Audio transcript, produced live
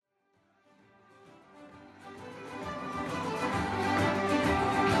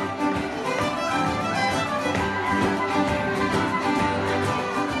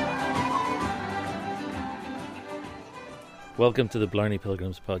Welcome to the Blarney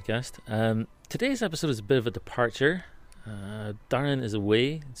Pilgrims podcast. Today's episode is a bit of a departure. Darren is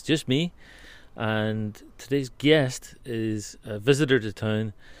away, it's just me, and today's guest is a visitor to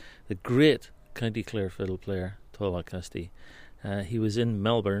town, the great County Clare fiddle player, Tola Custy. He was in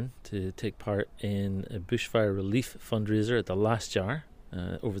Melbourne to take part in a bushfire relief fundraiser at the Last Jar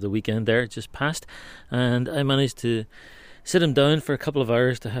over the weekend there, just past, and I managed to sit him down for a couple of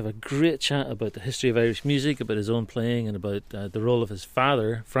hours to have a great chat about the history of Irish music, about his own playing, and about the role of his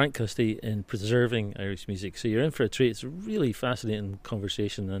father, Frank Custy, in preserving Irish music. So you're in for a treat. It's a really fascinating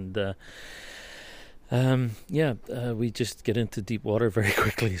conversation, and we just get into deep water very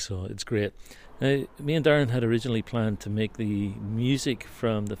quickly, so it's great. Now, me and Darren had originally planned to make the music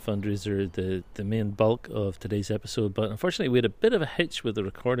from the fundraiser the main bulk of today's episode, but unfortunately we had a bit of a hitch with the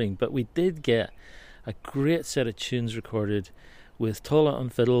recording, but we did get a great set of tunes recorded with Tola on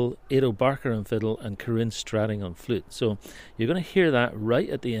fiddle, Ado Barker on fiddle, and Corinne Strading on flute. So you're going to hear that right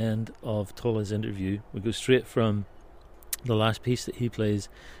at the end of Tola's interview. We go straight from the last piece that he plays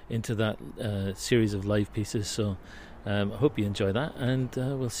into that series of live pieces. So I hope you enjoy that, and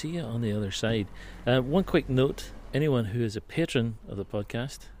we'll see you on the other side. One quick note, anyone who is a patron of the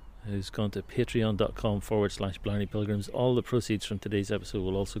podcast, who's gone to patreon.com/Blarney Pilgrims, all the proceeds from today's episode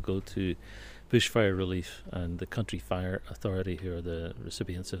will also go to Bushfire Relief and the Country Fire Authority, who are the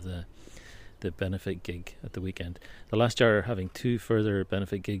recipients of the benefit gig at the weekend. The Last Jar are having 2 further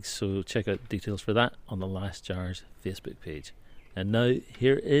benefit gigs, so check out details for that on the Last Jar's Facebook page. And now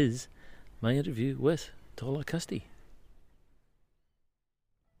here is my interview with Tola Custy.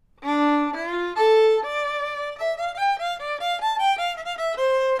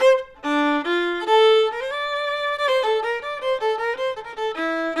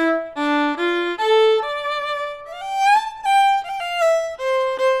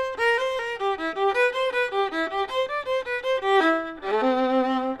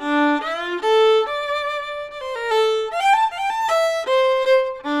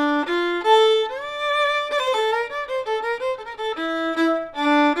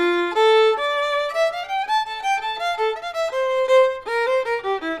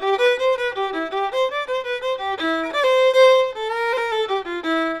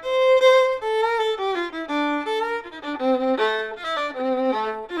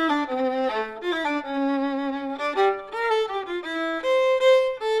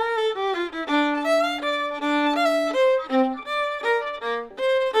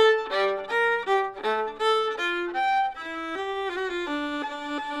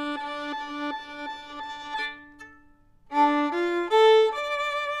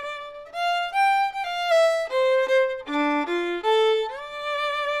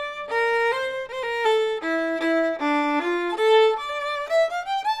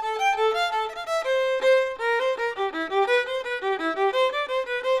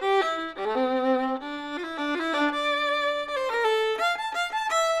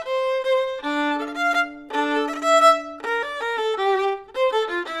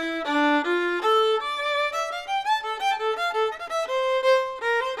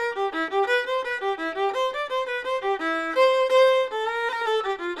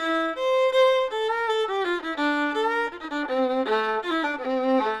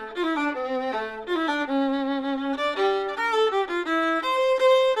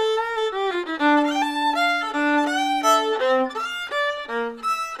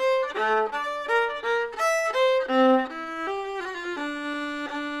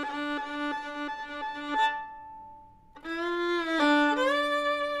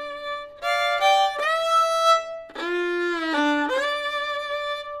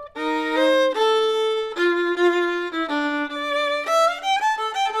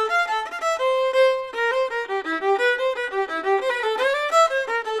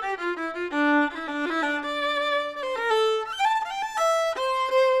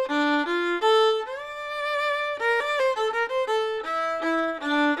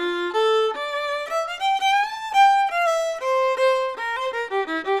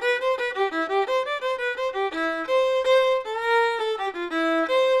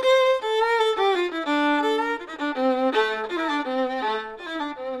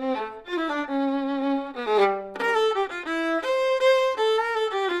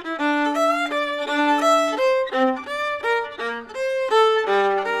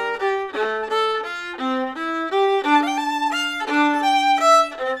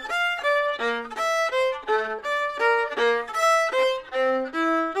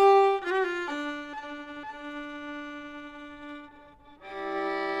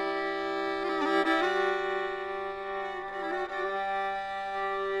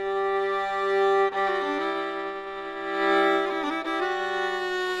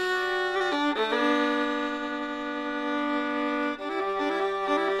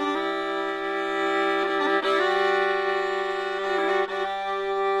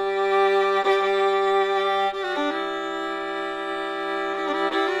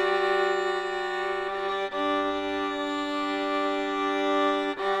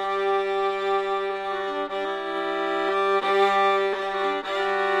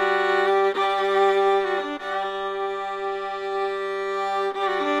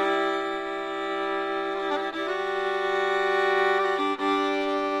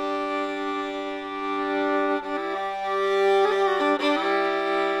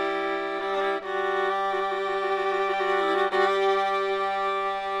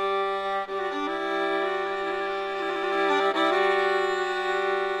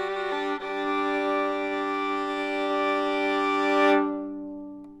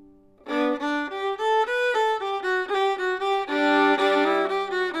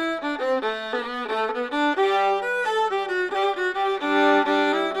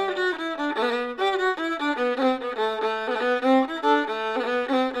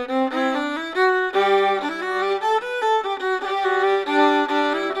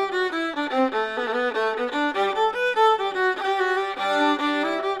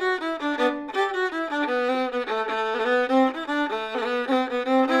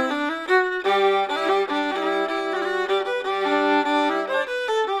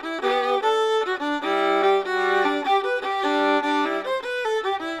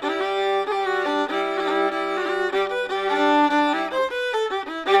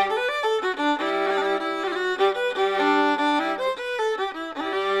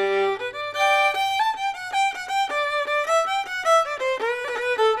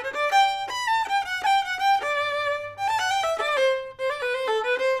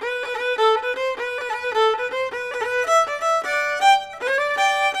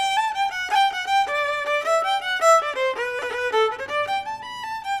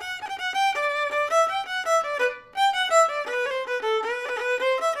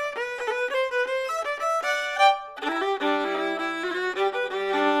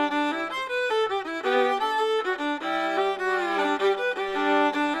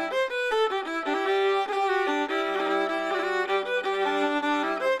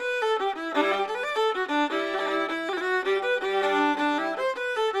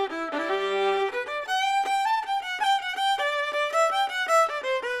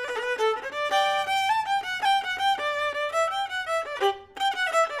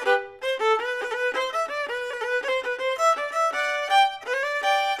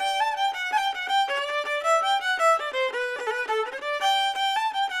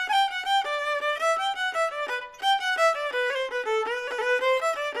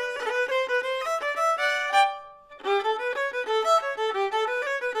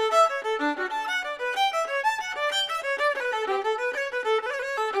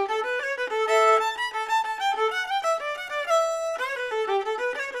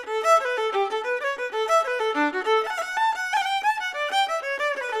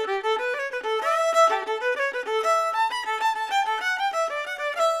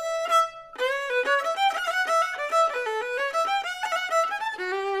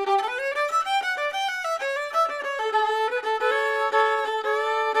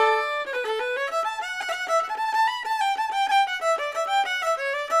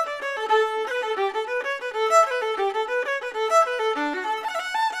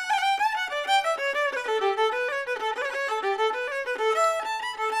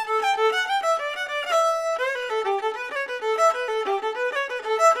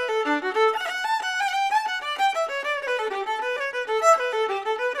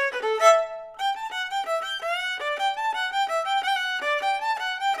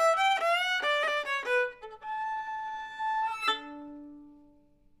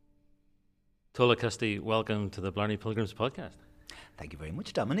 Cola Custy, welcome to the Blarney Pilgrims podcast. Thank you very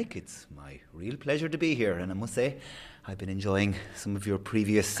much, Dominic. It's my real pleasure to be here, and I must say I've been enjoying some of your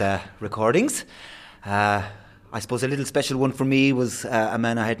previous recordings. I suppose a little special one for me was a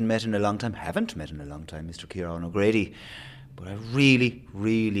man I haven't met in a long time, Mr. Kieran O'Grady. But I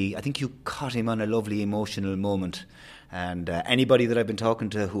really, I think you caught him on a lovely emotional moment. And anybody that I've been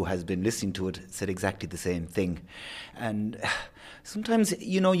talking to who has been listening to it said exactly the same thing. And sometimes,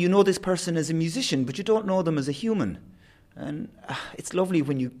 you know this person as a musician, but you don't know them as a human. And it's lovely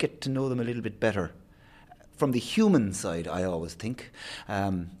when you get to know them a little bit better. From the human side, I always think.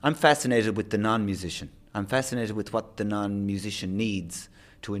 I'm fascinated with the non-musician. I'm fascinated with what the non-musician needs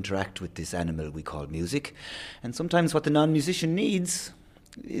to interact with this animal we call music. And sometimes what the non-musician needs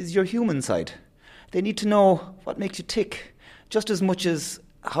is your human side. They need to know what makes you tick, just as much as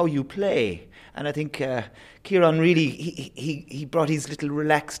how you play. And I think Kieran really, he brought his little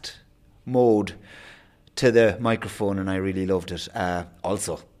relaxed mode to the microphone, and I really loved it.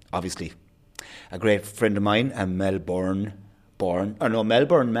 Also, obviously, a great friend of mine, a Melbourne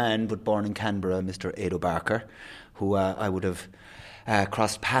man, but born in Canberra, Mr. Ado Barker, who I would have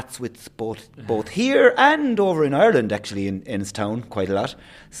crossed paths with both here and over in Ireland, actually, in Ennistown, quite a lot.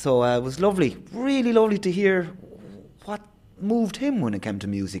 So it was lovely, really lovely to hear what moved him when it came to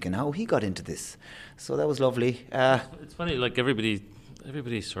music and how he got into this. So that was lovely. It's funny, like everybody's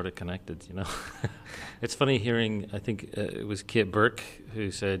sort of connected, you know. It's funny hearing, I think it was Kate Burke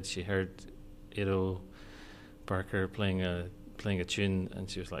who said she heard Ado Barker playing a tune, and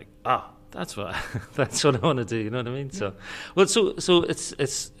she was like, that's what I want to do. You know what I mean? So, well, so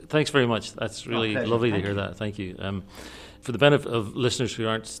it's thanks very much. That's really lovely to hear that. Thank you. For the benefit of listeners who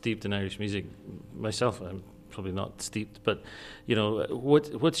aren't steeped in Irish music, myself, I'm probably not steeped, but you know,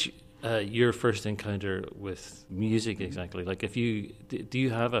 what's your first encounter with music exactly? Like, do you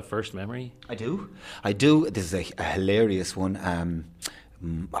have a first memory? I do. This is a hilarious one.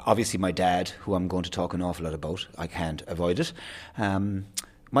 Obviously, my dad, who I'm going to talk an awful lot about, I can't avoid it.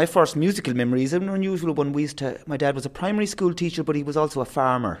 My first musical memory is an unusual one. My dad was a primary school teacher, but he was also a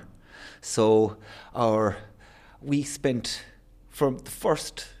farmer. So we spent, for the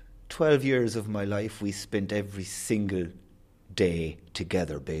first 12 years of my life, we spent every single day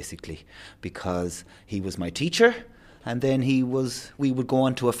together, basically, because he was my teacher. And then we would go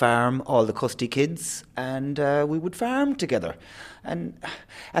onto a farm, all the Custy kids, and we would farm together. And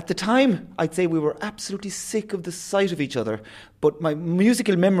at the time, I'd say we were absolutely sick of the sight of each other. But my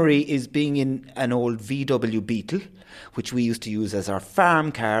musical memory is being in an old VW Beetle, which we used to use as our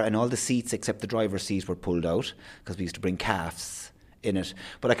farm car, and all the seats except the driver's seat were pulled out, because we used to bring calves in it.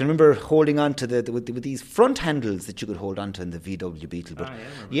 But I can remember holding on to with these front handles that you could hold on to in the VW Beetle. But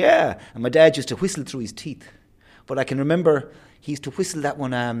and my dad used to whistle through his teeth. But I can remember he used to whistle that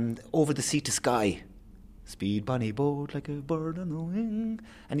one over the sea to sky. Speed bonny boat like a bird on the wing.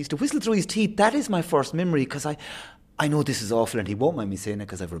 And he used to whistle through his teeth. That is my first memory, because I know this is awful and he won't mind me saying it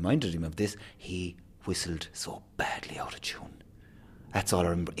because I've reminded him of this. He whistled so badly out of tune. That's all I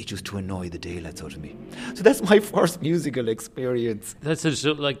remember. It used to annoy the daylights out of me. So that's my first musical experience.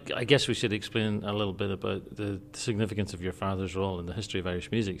 So, like, I guess we should explain a little bit about the significance of your father's role in the history of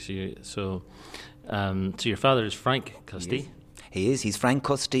Irish music. So your father is Frank Custy. He is. He's Frank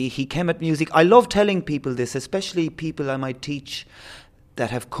Custy. He came at music. I love telling people this, especially people I might teach that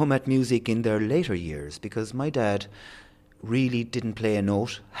have come at music in their later years, because my dad really didn't play a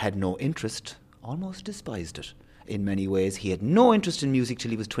note, had no interest, almost despised it. In many ways, he had no interest in music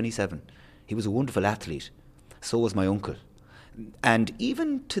till he was 27. He was a wonderful athlete. So was my uncle. And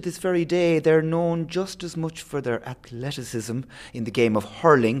even to this very day, they're known just as much for their athleticism in the game of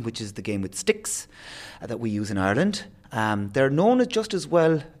hurling, which is the game with sticks that we use in Ireland. They're known just as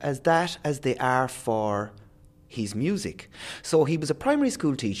well as that as they are for his music. So he was a primary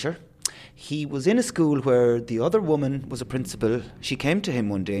school teacher. He was in a school where the other woman was a principal. She came to him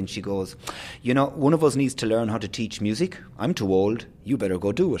one day and she goes, "You know, one of us needs to learn how to teach music. I'm too old. You better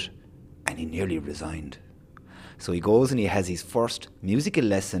go do it." And he nearly resigned. So he goes and he has his first musical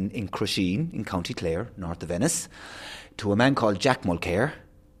lesson in Crusheen in County Clare, north of Ennis, to a man called Jack Mulcair,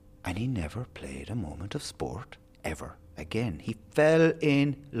 and he never played a moment of sport ever again. He fell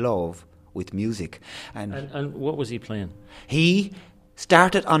in love with music. And what was he playing? He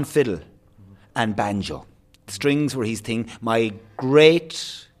started on fiddle and banjo. The strings were his thing. My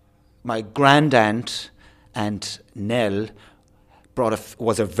grandaunt and Nell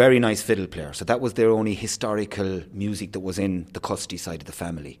was a very nice fiddle player. So that was their only historical music that was in the Custy side of the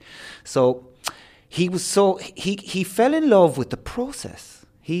family. So he fell in love with the process.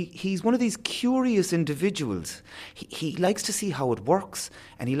 He's one of these curious individuals. He likes to see how it works,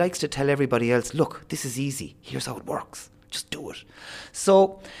 and he likes to tell everybody else, look, this is easy. Here's how it works. Just do it.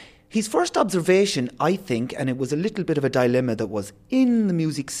 So his first observation, I think, and it was a little bit of a dilemma that was in the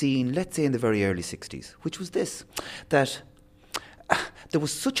music scene, let's say in the very early 60s, which was this, that there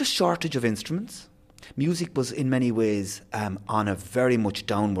was such a shortage of instruments. Music was in many ways on a very much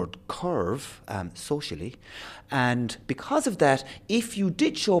downward curve socially. And because of that, if you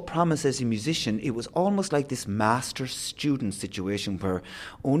did show promise as a musician, it was almost like this master-student situation where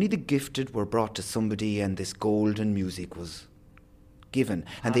only the gifted were brought to somebody and this golden music was given.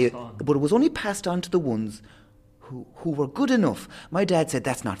 But it was only passed on to the ones who were good enough. My dad said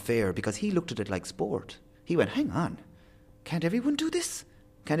that's not fair because he looked at it like sport. He went, hang on, can't everyone do this?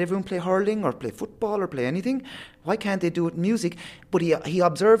 Can't everyone play hurling or play football or play anything? Why can't they do it in music? But he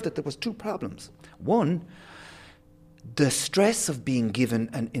observed that there was two problems. One, the stress of being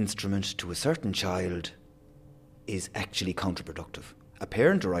given an instrument to a certain child is actually counterproductive. A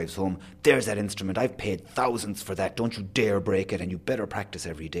parent arrives home, there's that instrument, I've paid thousands for that, don't you dare break it, and you better practice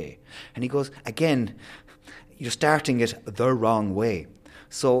every day. And he goes, again, you're starting it the wrong way.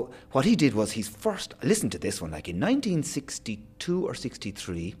 So what he did was listen to this one, like in 1962 or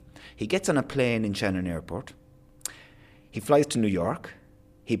 63, he gets on a plane in Shannon Airport, he flies to New York,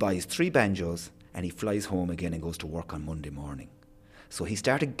 he buys 3 banjos, and he flies home again and goes to work on Monday morning. So he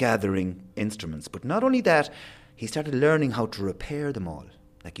started gathering instruments, but not only that, he started learning how to repair them all.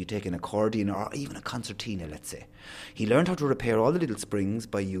 Like you take an accordion or even a concertina, let's say. He learned how to repair all the little springs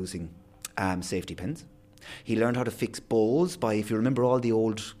by using safety pins. He learned how to fix bows by, if you remember all the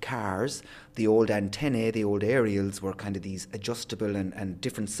old cars, the old antennae, the old aerials were kind of these adjustable and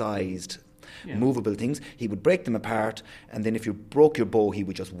different sized movable things. He would break them apart, and then if you broke your bow, he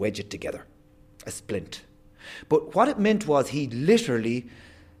would just wedge it together, a splint. But what it meant was he literally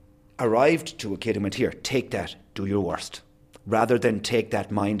arrived to a kid and went, here, take that, do your worst. Rather than take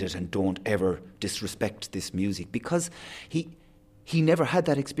that, mind it, and don't ever disrespect this music. Because he never had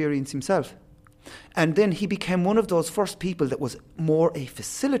that experience himself. And then he became one of those first people that was more a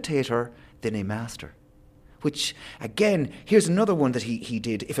facilitator than a master. Which, again, here's another one that he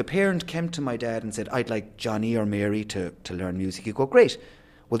did. If a parent came to my dad and said, I'd like Johnny or Mary to learn music, he'd go, great,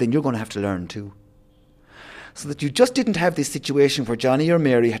 well then you're going to have to learn too. So that you just didn't have this situation where Johnny or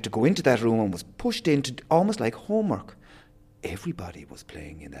Mary had to go into that room and was pushed into almost like homework. Everybody was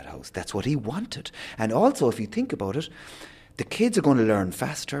playing in that house. That's what he wanted. And also, if you think about it, the kids are going to learn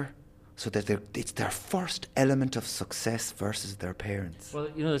faster, so that it's their first element of success versus their parents. Well,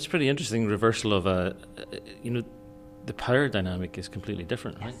 it's pretty interesting reversal of the power dynamic is completely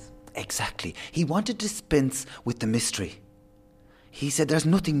different, right? Yes, exactly. He wanted to dispense with the mystery. He said, there's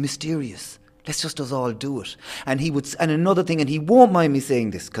nothing mysterious. Let's just us all do it. And another thing, and he won't mind me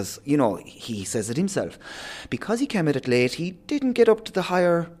saying this because, he says it himself. Because he came at it late, he didn't get up to the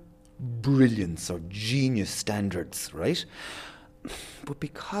higher brilliance or genius standards, right? But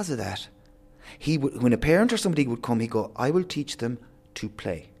because of that, when a parent or somebody would come, he'd go, I will teach them to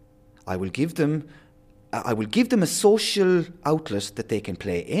play. I will give them a social outlet that they can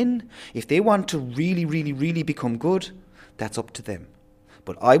play in. If they want to really, really, really become good, that's up to them.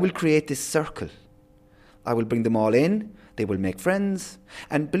 But I will create this circle. I will bring them all in. They will make friends.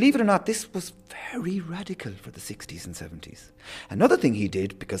 And believe it or not, this was very radical for the 60s and 70s. Another thing he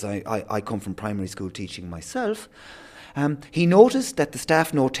did, because I come from primary school teaching myself, he noticed that the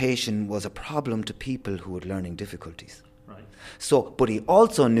staff notation was a problem to people who had learning difficulties. Right. But he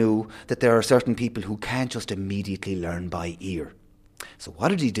also knew that there are certain people who can't just immediately learn by ear. So what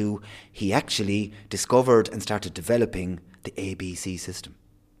did he do? He actually discovered and started developing the ABC system.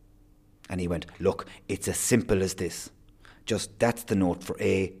 And he went, look, it's as simple as this. Just that's the note for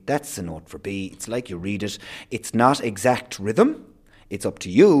A, that's the note for B. It's like you read it. It's not exact rhythm. It's up to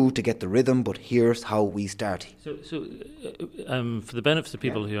you to get the rhythm, but here's how we start. So for the benefit of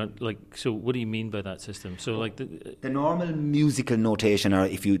people who aren't so what do you mean by that system? So the normal musical notation, or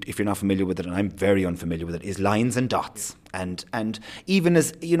if you're not familiar with it, and I'm very unfamiliar with it, is lines and dots. And even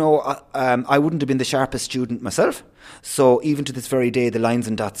as I wouldn't have been the sharpest student myself. So even to this very day, the lines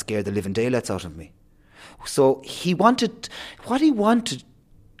and dots scare the living daylights out of me. So what he wanted.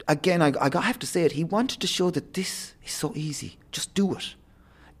 Again, I have to say it, he wanted to show that this is so easy. Just do it.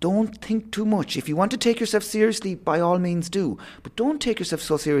 Don't think too much. If you want to take yourself seriously, by all means do. But don't take yourself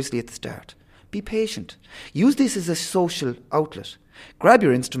so seriously at the start. Be patient. Use this as a social outlet. Grab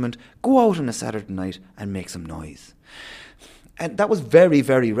your instrument, go out on a Saturday night and make some noise. And that was very,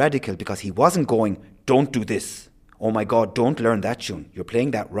 very radical because he wasn't going, don't do this. Oh my God, don't learn that tune. You're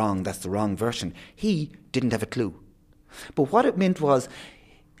playing that wrong. That's the wrong version. He didn't have a clue. But what it meant was,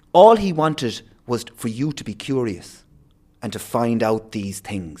 All he wanted was for you to be curious and to find out these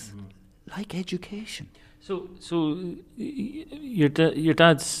things, like education. So your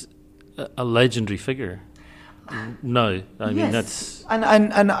dad's a legendary figure. No, I mean that's. And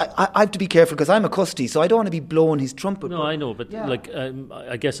I have to be careful because I'm a custy, so I don't want to be blowing his trumpet. No, I know, but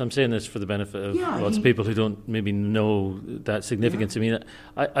I guess I'm saying this for the benefit of lots of people who don't maybe know that significance. I mean,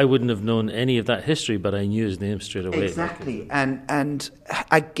 I wouldn't have known any of that history, but I knew his name straight away. Exactly, and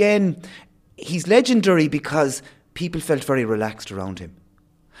again, he's legendary because people felt very relaxed around him,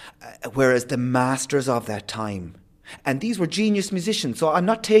 whereas the masters of that time. And these were genius musicians, so I'm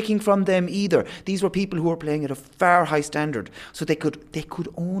not taking from them either. These were people who were playing at a far high standard, so they could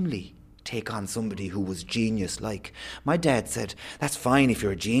only take on somebody who was genius-like. My dad said, that's fine if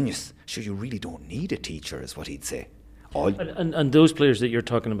you're a genius. Sure, you really don't need a teacher, is what he'd say. And those players that you're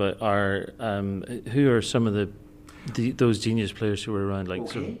talking about are, who are some of those genius players who were around?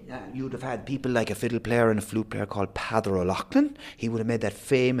 You'd have had people like a fiddle player and a flute player called Peadar O'Loughlin. He would have made that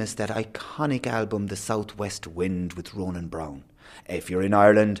iconic album, The Southwest Wind, with Ronan Browne. If you're in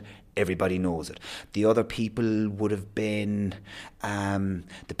Ireland, everybody knows it. The other people would have been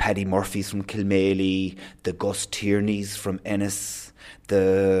the Paddy Murphys from Kilmaley, the Gus Tierneys from Ennis.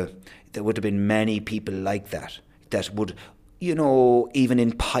 There would have been many people like that would... even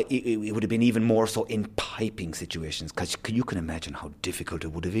it would have been even more so in piping situations, because you can imagine how difficult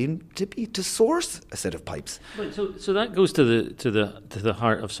it would have been to source a set of pipes. Right, so that goes to the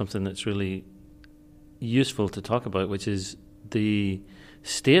heart of something that's really useful to talk about, which is the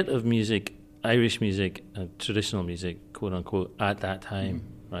state of music, Irish music, traditional music, quote unquote, at that time,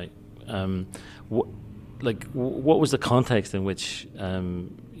 right? What was the context in which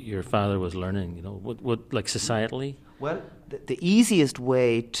your father was learning? What like societally? Well, the easiest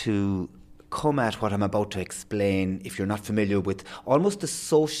way to come at what I'm about to explain, if you're not familiar with almost the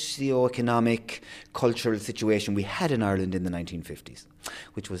socio-economic, cultural situation we had in Ireland in the 1950s,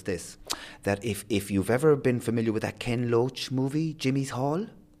 which was this, that if you've ever been familiar with that Ken Loach movie, Jimmy's Hall,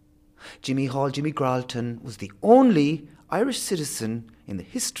 Jimmy Gralton was the only Irish citizen in the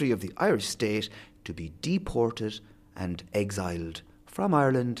history of the Irish state to be deported and exiled from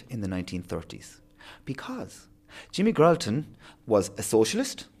Ireland in the 1930s. Because Jimmy Gralton was a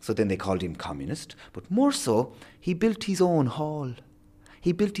socialist, so then they called him communist, but more so, he built his own hall.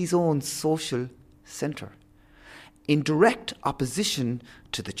 He built his own social centre, in direct opposition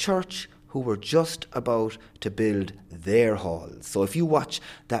to the church, who were just about to build their halls. So if you watch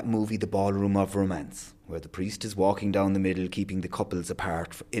that movie, The Ballroom of Romance, where the priest is walking down the middle, keeping the couples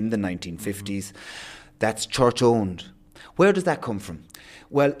apart in the 1950s, that's church-owned. Where does that come from?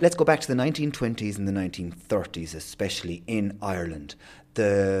 Well, let's go back to the 1920s and the 1930s, especially in Ireland.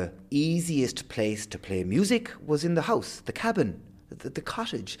 The easiest place to play music was in the house, the cabin, the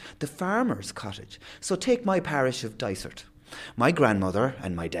cottage, the farmer's cottage. So take my parish of Dysart. My grandmother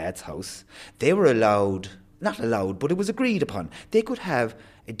and my dad's house, they were not allowed, but it was agreed upon. They could have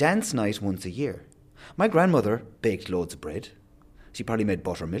a dance night once a year. My grandmother baked loads of bread. She probably made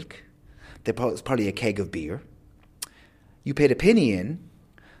buttermilk. There was probably a keg of beer. You paid a penny in.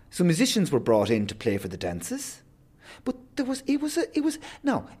 So musicians were brought in to play for the dances. But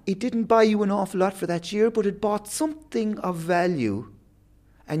it didn't buy you an awful lot for that year, but it bought something of value.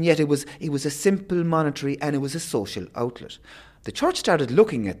 And yet it was a simple monetary, and it was a social outlet. The church started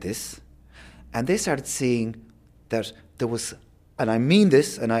looking at this, and they started seeing that there was, and I mean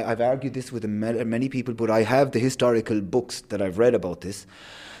this, and I've argued this with many people, but I have the historical books that I've read about this.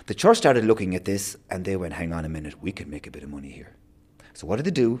 The church started looking at this, and they went, hang on a minute, we can make a bit of money here. So what did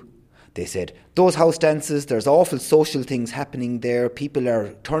they do? They said, those house dances, there's awful social things happening there, people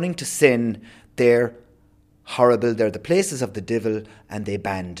are turning to sin, they're horrible, they're the places of the devil, and they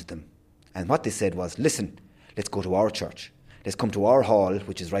banned them. And what they said was, listen, let's go to our church. Let's come to our hall,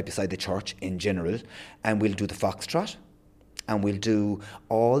 which is right beside the church in general, and we'll do the foxtrot, and we'll do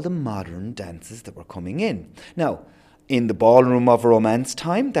all the modern dances that were coming in. Now, in the Ballroom of Romance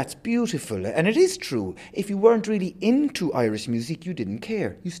time, that's beautiful. And it is true. If you weren't really into Irish music, you didn't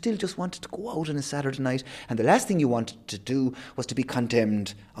care. You still just wanted to go out on a Saturday night, and the last thing you wanted to do was to be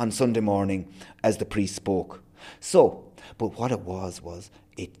condemned on Sunday morning as the priest spoke. So, but what it was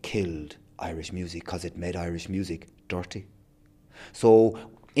it killed Irish music because it made Irish music dirty. So,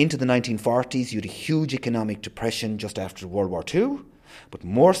 into the 1940s, you had a huge economic depression just after World War II. But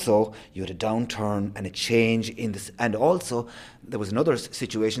more so, you had a downturn and a change in this. And also, there was another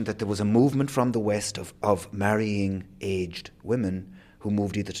situation that there was a movement from the West of marrying aged women who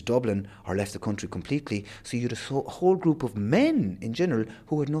moved either to Dublin or left the country completely. So you had a whole group of men in general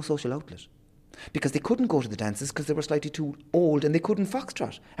who had no social outlet. because they couldn't go to the dances because they were slightly too old and they couldn't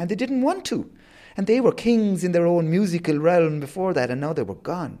foxtrot and they didn't want to. And they were kings in their own musical realm before that, and now they were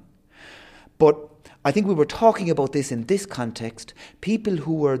gone. But I think we were talking about this in this context, people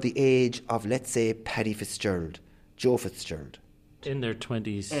who were the age of, let's say, Paddy Fitzgerald, Joe Fitzgerald. In their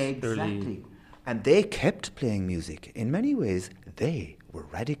 20s, Exactly. early. And they kept playing music. In many ways, they were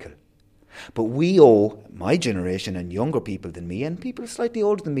radical. But we owe, my generation and younger people than me, and people slightly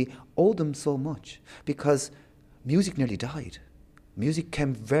older than me, owe them so much because music nearly died. Music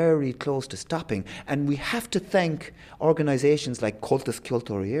came very close to stopping, and we have to thank organisations like Cultus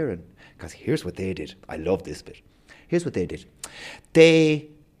Cultúr Éireann, because here's what they did. I love this bit. Here's what they did. They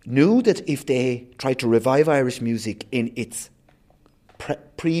knew that if they tried to revive Irish music in its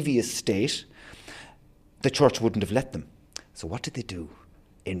previous state, the church wouldn't have let them. So what did they do?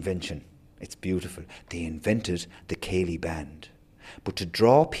 Invention. It's beautiful. They invented the Céilí Band. But to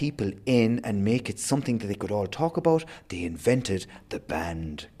draw people in and make it something that they could all talk about, they invented the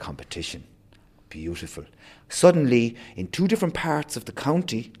band competition. Beautiful. Suddenly, in two different parts of the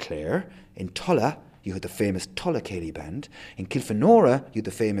county, Clare, in Tulla, you had the famous Tulla Céilí Band. In Kilfenora, you had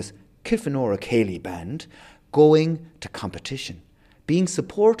the famous Kilfenora Céilí Band going to competition, being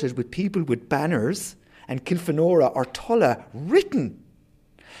supported with people with banners and Kilfenora or Tulla written.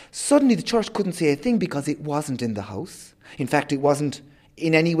 Suddenly the church couldn't say a thing because it wasn't in the house. In fact, it wasn't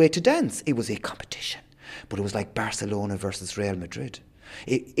in any way to dance. It was a competition. But it was like Barcelona versus Real Madrid.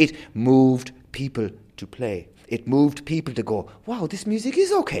 It moved people to play. It moved people to go, wow, this music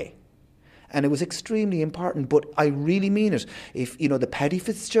is okay. And it was extremely important, but I really mean it. If, you know, the Paddy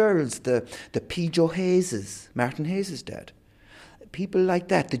Fitzgeralds, the P. Joe Hayeses, Martin Hayes' dad, people like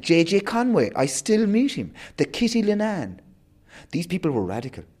that, the J.J. Conway, I still meet him, the Kitty Linan. These people were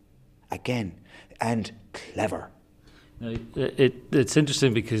radical, again, and clever. Now, it's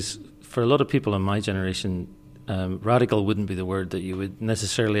interesting because for a lot of people in my generation, radical wouldn't be the word that you would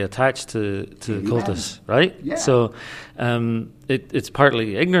necessarily attach to the cultus, right? Yeah. So it's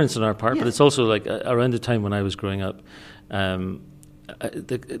partly ignorance on our part, Yeah. but it's also like around the time when I was growing up,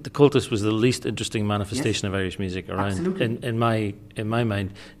 the cultus was the least interesting manifestation of Irish music around. Absolutely. In my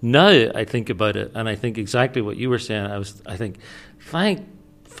mind. Now I think about it, and I think exactly what you were saying. I think, thank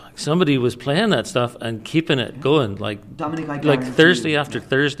somebody was playing that stuff and keeping it going, like Dominic, like Thursday after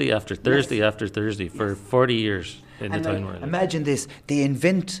Thursday after Thursday after Thursday for 40 years in and the town where I live. imagine this, they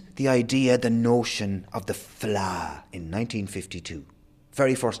invent the idea, the notion of the fla in 1952.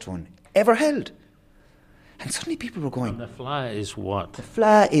 Very first one ever held. And suddenly people were going, And the fly is what? the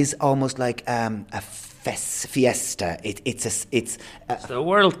fla is almost like a fiesta. It's The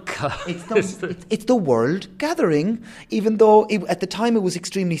World Cup. It's the world gathering, even though at the time it was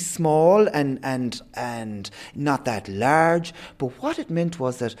extremely small and not that large. But what it meant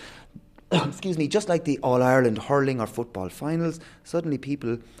was that, excuse me, just like the All-Ireland hurling or football finals, suddenly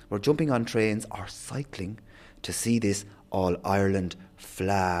people were jumping on trains or cycling to see this All-Ireland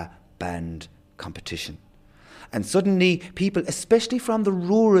Fla Band competition. And suddenly people, especially from the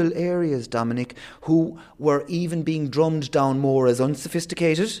rural areas, Dominic, who were even being drummed down more as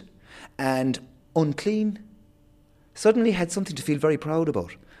unsophisticated and unclean, suddenly had something to feel very proud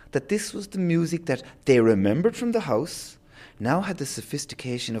about. That this was the music that they remembered from the house, now had the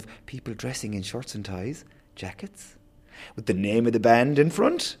sophistication of people dressing in shirts and ties, jackets, with the name of the band in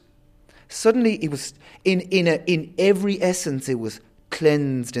front. Suddenly it was, in every essence, it was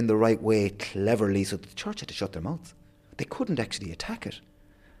cleansed in the right way, cleverly, so the church had to shut their mouths. They couldn't actually attack it,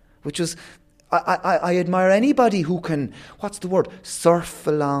 which was, I admire anybody who can, surf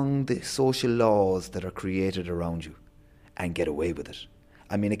along the social laws that are created around you and get away with it.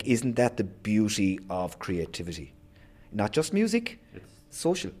 I mean, like, isn't that the beauty of creativity? Not just music,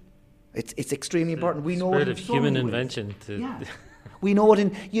 social. It's extremely important. We know it Spirit in of so human many ways. invention. Yeah. We know it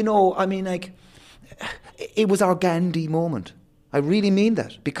in, I mean, like, it was our Gandhi moment. I really mean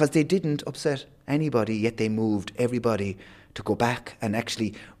that, because they didn't upset anybody, yet they moved everybody to go back and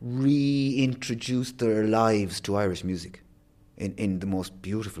actually reintroduce their lives to Irish music in the most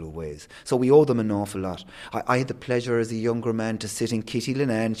beautiful of ways. So we owe them an awful lot. I had the pleasure as a younger man to sit in Kitty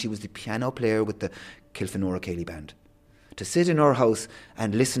Linan. She was the piano player with the Kilfenora Céilí Band. To sit in her house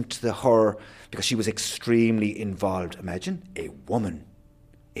and listen to her, because she was extremely involved. Imagine a woman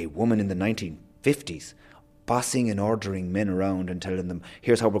in the 1950s, bossing and ordering men around and telling them,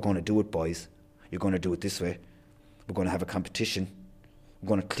 here's how we're going to do it, boys. You're going to do it this way. We're going to have a competition. We're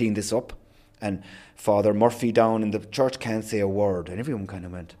going to clean this up. And Father Murphy down in the church can't say a word. And everyone kind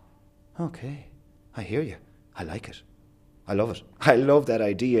of went, okay, I hear you. I like it. I love it. I love that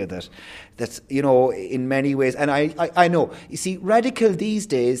idea that's, in many ways, and I know, you see, radical these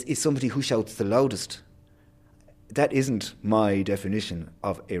days is somebody who shouts the loudest. That isn't my definition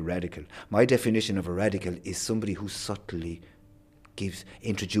of a radical. My definition of a radical is somebody who subtly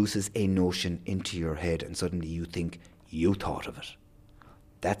introduces a notion into your head and suddenly you think you thought of it.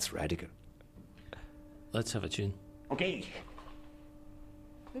 That's radical. Let's have a tune. Okay.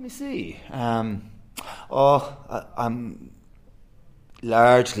 Let me see. I'm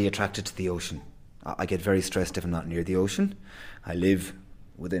largely attracted to the ocean. I get very stressed if I'm not near the ocean. I live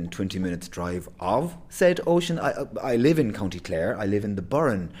within 20 minutes drive of said ocean. I live in County Clare. I live in the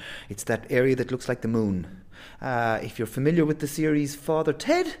Burren. It's that area that looks like the moon. If you're familiar with the series Father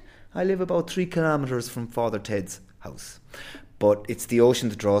Ted, I live about 3 kilometres from Father Ted's house. But it's the ocean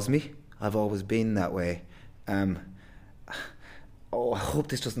that draws me. I've always been that way. I hope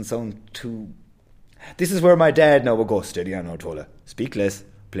this doesn't sound too... This is where my dad now will go, steady on, Tola. Speak less,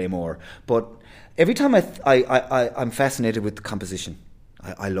 play more. But every time I'm fascinated with composition.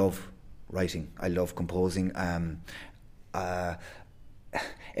 I love writing. I love composing.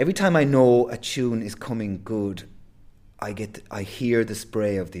 Every time I know a tune is coming good, I hear the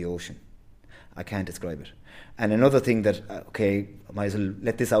spray of the ocean. I can't describe it. And another thing that, I might as well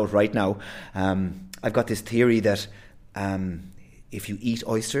let this out right now. I've got this theory that if you eat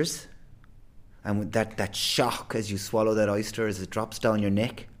oysters, and that shock as you swallow that oyster as it drops down your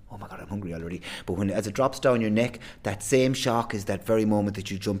neck, oh my God, I'm hungry already. But as it drops down your neck, that same shock is that very moment that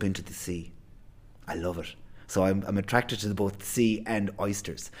you jump into the sea. I love it. So I'm attracted to both the sea and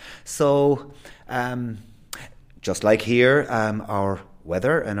oysters. So just like here, our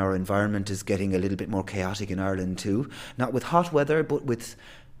weather and our environment is getting a little bit more chaotic in Ireland too. Not with hot weather, but with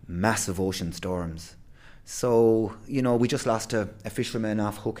massive ocean storms. So, we just lost a fisherman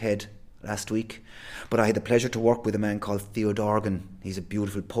off Hookhead last week. But I had the pleasure to work with a man called Theo Dorgan. He's a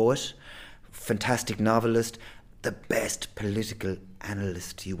beautiful poet, fantastic novelist, the best political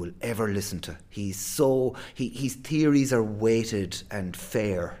analyst you will ever listen to. His theories are weighted and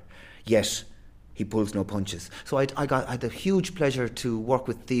fair, yet he pulls no punches. So I had the huge pleasure to work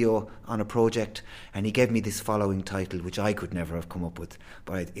with Theo on a project, and he gave me this following title, which I could never have come up with,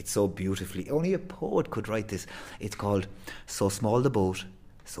 but it's so beautifully, only a poet could write this. It's called So Small the Boat,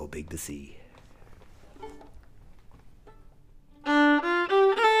 So Big the Sea.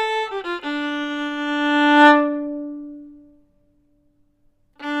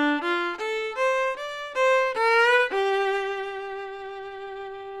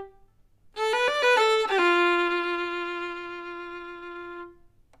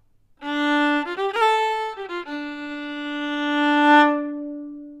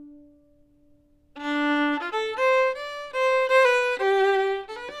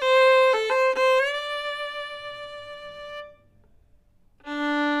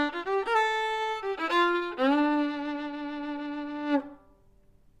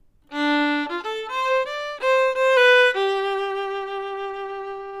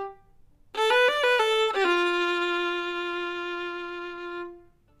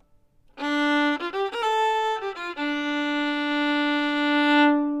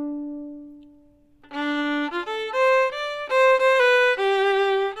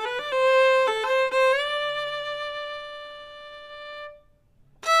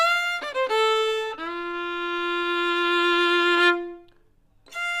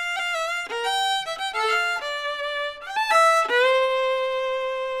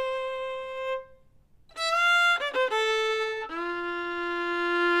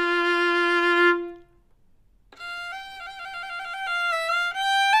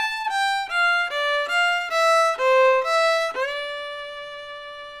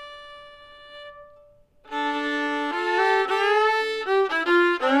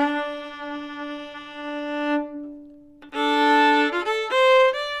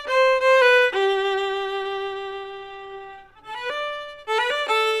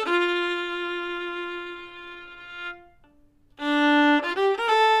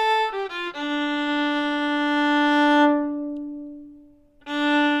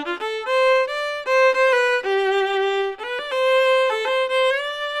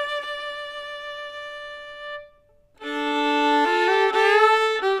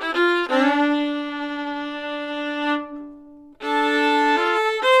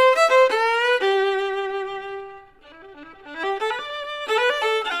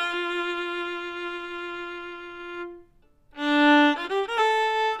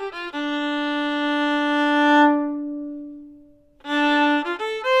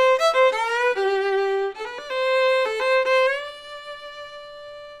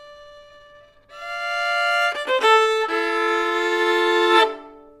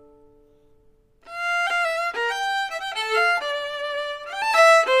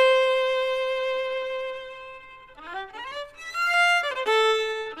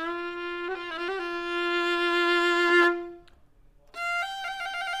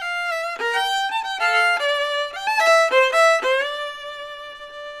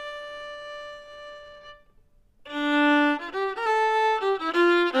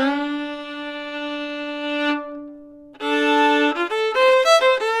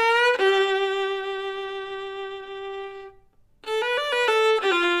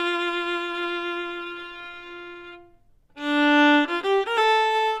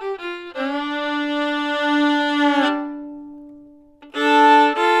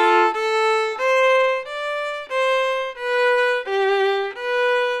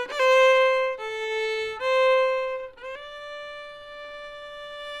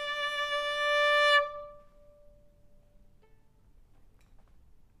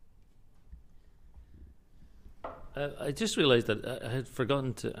 I just realised that I had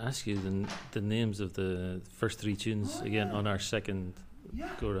forgotten to ask you the names of the first three tunes again on our second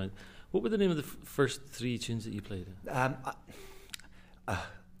go round. What were the name of the first three tunes that you played?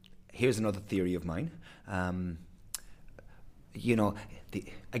 Here's another theory of mine.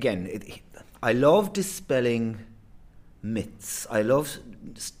 I love dispelling myths. I love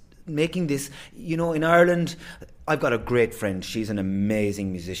making this, in Ireland, I've got a great friend. She's an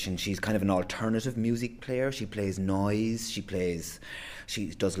amazing musician. She's kind of an alternative music player. She plays noise. She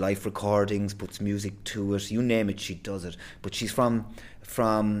does live recordings, puts music to it. You name it, she does it. But she's from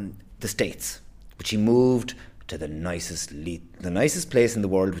the States. But she moved to the nicest place in the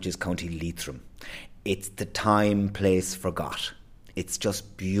world, which is County Leitrim. It's the time, place forgot. It's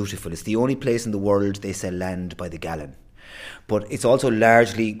just beautiful. It's the only place in the world they sell land by the gallon. But it's also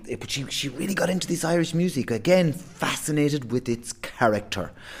largely... But she really got into this Irish music. Again, fascinated with its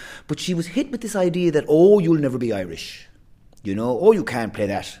character. But she was hit with this idea that, you'll never be Irish. You can't play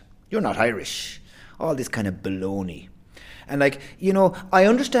that. You're not Irish. All this kind of baloney. And I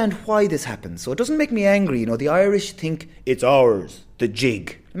understand why this happens. So it doesn't make me angry. The Irish think it's ours. The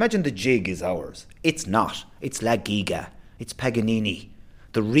jig. Imagine the jig is ours. It's not. It's La Giga. It's Paganini.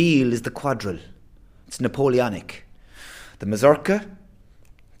 The reel is the quadrille. It's Napoleonic. The mazurka,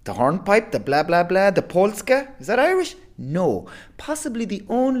 the hornpipe, the blah, blah, blah, the polska. Is that Irish? No. Possibly the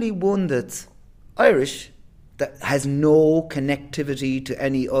only one that's Irish that has no connectivity to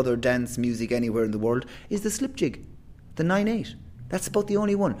any other dance music anywhere in the world is the slip jig, the 9/8. That's about the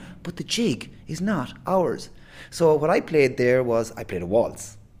only one. But the jig is not ours. So what I played there was, I played a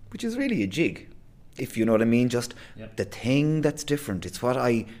waltz, which is really a jig, if you know what I mean. Just the thing that's different. It's what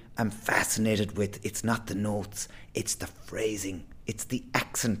I am fascinated with. It's not the notes. It's the phrasing. It's the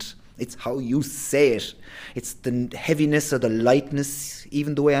accent. It's how you say it. It's the heaviness or the lightness,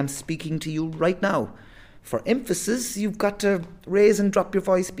 even the way I'm speaking to you right now. For emphasis, you've got to raise and drop your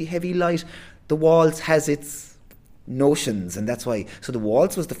voice, be heavy, light. The waltz has its notions, and that's why. So the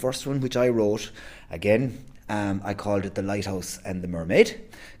waltz was the first one which I wrote. Again, I called it The Lighthouse and the Mermaid,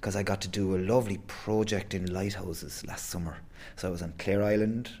 because I got to do a lovely project in lighthouses last summer. So I was on Clare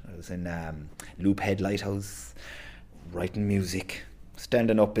Island, I was in Loop Head Lighthouse, writing music,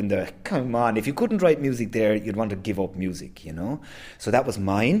 standing up in the... Come on, if you couldn't write music there, you'd want to give up music, So that was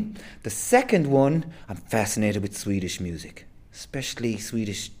mine. The second one, I'm fascinated with Swedish music, especially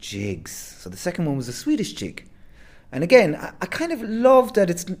Swedish jigs. So the second one was a Swedish jig. And again, I kind of love that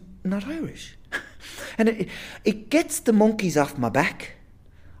it's not Irish. And it gets the monkeys off my back.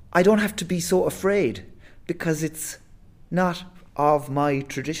 I don't have to be so afraid because it's not of my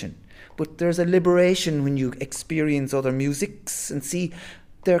tradition. But there's a liberation when you experience other musics and see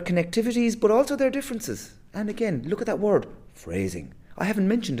their connectivities, but also their differences. And again, look at that word, phrasing. I haven't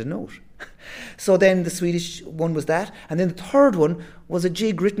mentioned a note. So then the Swedish one was that. And then the third one was a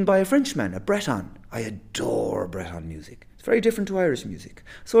jig written by a Frenchman, a Breton. I adore Breton music. It's very different to Irish music.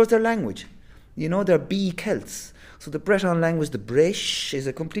 So is their language. They're bee Celts. So the Breton language, the Breche, is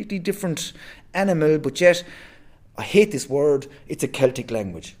a completely different animal, but yet, I hate this word, it's a Celtic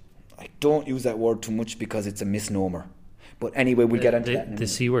language. I don't use that word too much because it's a misnomer. But anyway, we'll get into that. The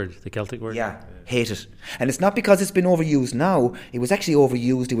C word, the Celtic word? Yeah, hate it. And it's not because it's been overused now. It was actually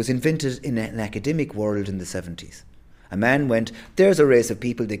overused. It was invented in an academic world in the 70s. A man went, there's a race of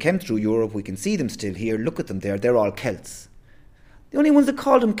people, they came through Europe, we can see them still here, look at them there, they're all Celts. The only ones that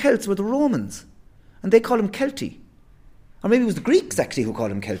called them Celts were the Romans. And they called them Celti. Or maybe it was the Greeks, actually, who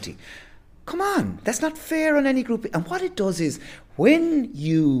called them Celti. Come on, that's not fair on any group. And what it does is, when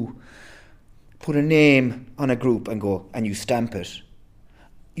you put a name on a group and you stamp it,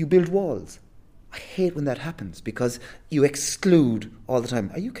 you build walls. I hate when that happens, because you exclude all the time.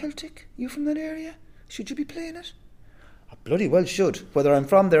 Are you Celtic? Are you from that area? Should you be playing it? I bloody well should, whether I'm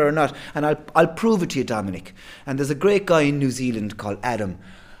from there or not. And I'll prove it to you, Dominic. And there's a great guy in New Zealand called Adam.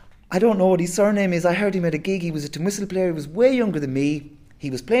 I don't know what his surname is. I heard him at a gig. He was a tin whistle player. He was way younger than me. He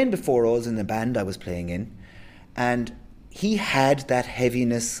was playing before us in the band I was playing in. And he had that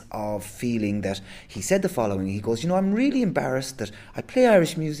heaviness of feeling that he said the following. He goes, I'm really embarrassed that I play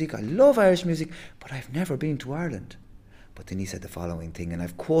Irish music. I love Irish music, but I've never been to Ireland. But then he said the following thing, and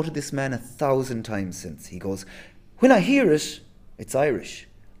I've quoted this man 1,000 times since. He goes, when I hear it, it's Irish.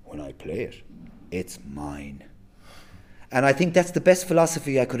 When I play it, it's mine. And I think that's the best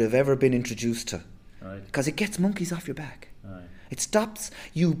philosophy I could have ever been introduced to. Right. Because it gets monkeys off your back. Right. It stops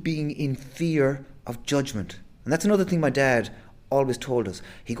you being in fear of judgment. And that's another thing my dad always told us.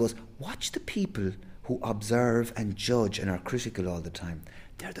 He goes, watch the people who observe and judge and are critical all the time.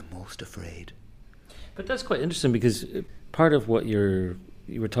 They're the most afraid. But that's quite interesting, because part of what you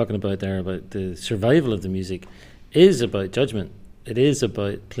were talking about there, about the survival of the music, is about judgment. It is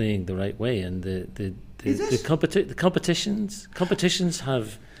about playing the right way, and the competitions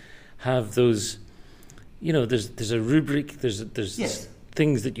have those. There's a rubric. There's Yes.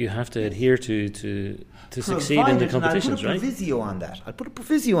 things that you have to adhere to succeed in the competitions, right? I'll put a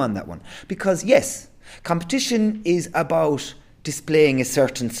proviso on that one. Because, yes, competition is about displaying a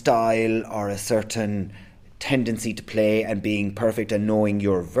certain style or a certain tendency to play and being perfect and knowing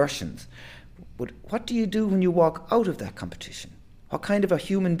your versions. But what do you do when you walk out of that competition? What kind of a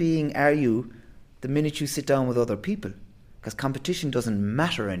human being are you the minute you sit down with other people? Because competition doesn't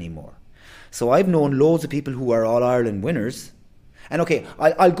matter anymore. So I've known loads of people who are All-Ireland winners. And okay,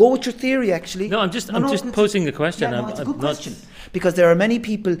 I'll go with your theory, actually. No, I'm just posing the question. Yeah, no, it's a good question. Because there are many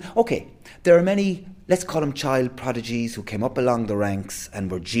people, let's call them child prodigies who came up along the ranks and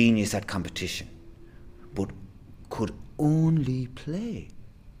were genius at competition, but could only play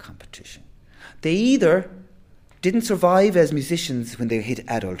competition. They either didn't survive as musicians when they hit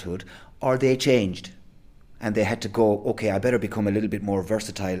adulthood, or they changed. And they had to go, okay, I better become a little bit more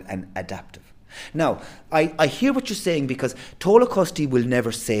versatile and adaptive. Now, I hear what you're saying, because Tola Custí will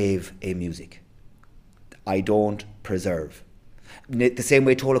never save a music. I don't preserve. The same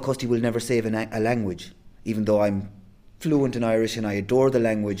way Tola Custí will never save a language, even though I'm fluent in Irish and I adore the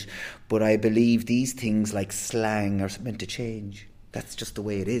language, but I believe these things like slang are meant to change. That's just the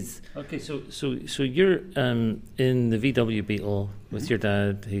way it is. Okay, so you're in the VW Beetle with your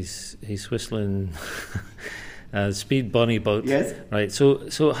dad. He's whistling Speed Bonnie Boat. Yes. Right.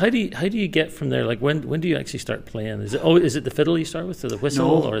 So how do you get from there? Like when do you actually start playing? Is it the fiddle you start with, or the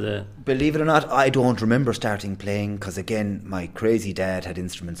whistle, or the? Believe it or not, I don't remember starting playing, because again, my crazy dad had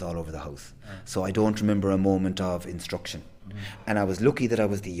instruments all over the house. So I don't remember a moment of instruction. And I was lucky that I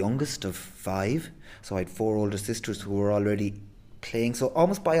was the youngest of 5, so I had 4 older sisters who were already playing, so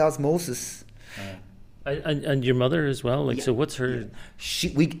almost by osmosis. And your mother as well. Like, yeah. So what's her?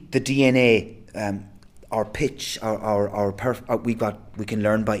 The DNA, our pitch, we can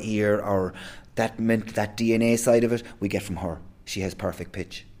learn by ear, or that meant that DNA side of it we get from her. She has perfect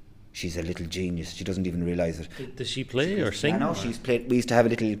pitch. She's a little genius. She doesn't even realise it. Does she play or sing? Piano. She's played. We used to have a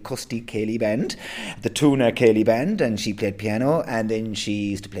little Custí Céilí band, the Tuna Céilí band, and she played piano. And then she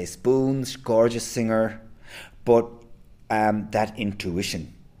used to play spoons. Gorgeous singer, but that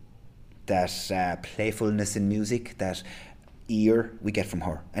intuition, that playfulness in music, that ear we get from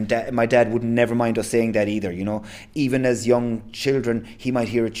her. And my dad would never mind us saying that either. Even as young children, he might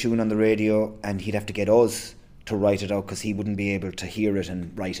hear a tune on the radio, and he'd have to get us to write it out, because he wouldn't be able to hear it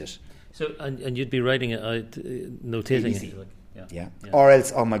and write it. So and you'd be writing it out, notating Easy. it. Like, yeah. Or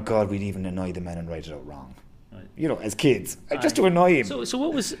else, oh my God, we'd even annoy the man and write it out wrong. Right. As kids, just to annoy him. So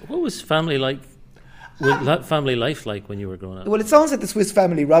what was family like? That family life like when you were growing up? Well, it sounds like the Swiss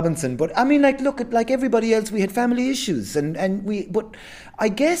Family Robinson, but I mean, like everybody else, we had family issues, but I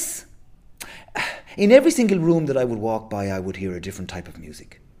guess in every single room that I would walk by, I would hear a different type of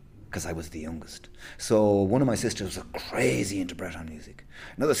music, because I was the youngest. So one of my sisters was crazy into Breton music.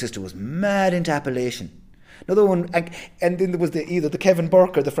 Another sister was mad into Appalachian. Another one, and then there was either the Kevin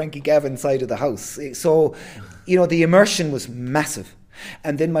Burke or the Frankie Gavin side of the house. So, the immersion was massive.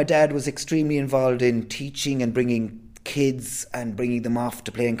 And then my dad was extremely involved in teaching and bringing kids and bringing them off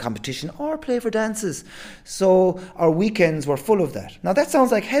to play in competition or play for dances. So our weekends were full of that. Now that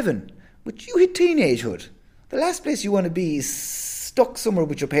sounds like heaven, but you hit teenagehood. The last place you want to be is stuck somewhere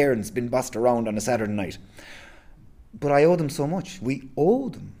with your parents, being bossed around on a Saturday night. But I owe them so much. We owe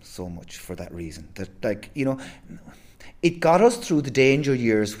them so much for that reason. That, it got us through the danger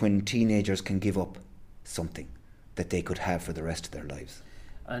years when teenagers can give up something that they could have for the rest of their lives.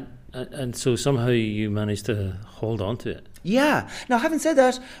 And so somehow you managed to hold on to it. Yeah. Now, having said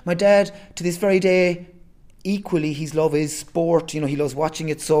that, my dad, to this very day, equally, his love is sport. He loves watching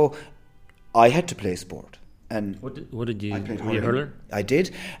it. So I had to play sport. And what did you? Were you a hurler? I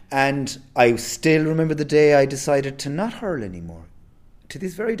did, and I still remember the day I decided to not hurl anymore. To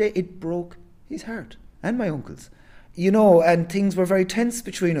this very day, it broke his heart and my uncle's. And things were very tense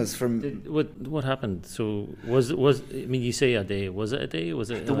between us. What happened? So you say a day? Was it a day? Was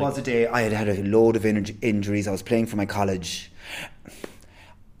it? There was a day. I had a load of injuries. I was playing for my college.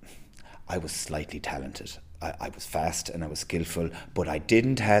 I was slightly talented. I was fast and I was skillful, but I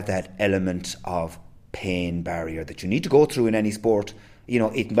didn't have that element of pain barrier that you need to go through in any sport.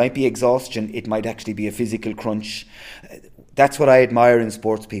 It might be exhaustion. It might actually be a physical crunch. That's what I admire in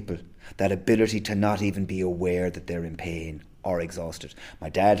sports people. That ability to not even be aware that they're in pain or exhausted. My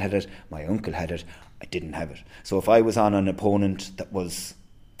dad had it, my uncle had it, I didn't have it. So if I was on an opponent that was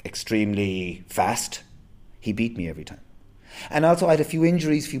extremely fast, he beat me every time. And also I had a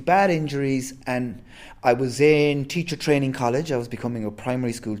few bad injuries, and I was in teacher training college. I was becoming a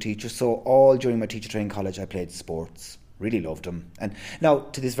primary school teacher, so all during my teacher training college I played sports. Really loved them. And now,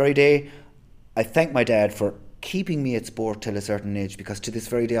 to this very day, I thank my dad for keeping me at sport till a certain age, because to this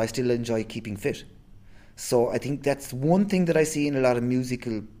very day I still enjoy keeping fit. So I think that's one thing that I see in a lot of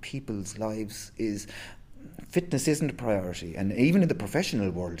musical people's lives, is fitness isn't a priority. And even in the professional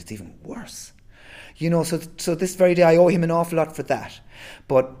world, it's even worse. So this very day I owe him an awful lot for that.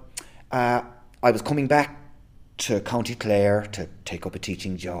 But I was coming back to County Clare to take up a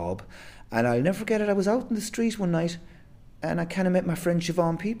teaching job, and I'll never forget it. I was out in the street one night, and I kind of met my friend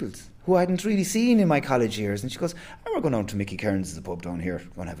Siobhan Peoples, who I hadn't really seen in my college years. And she goes, "Oh, we're going down to Mickey Kearns' pub down here,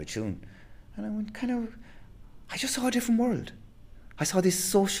 going to have a tune." And I went I just saw a different world. I saw this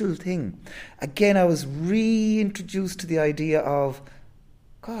social thing. Again, I was reintroduced to the idea of,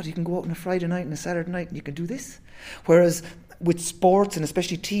 God, you can go out on a Friday night and a Saturday night and you can do this. Whereas with sports, and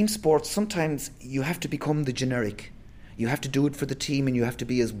especially team sports, sometimes you have to become the generic. You have to do it for the team, and you have to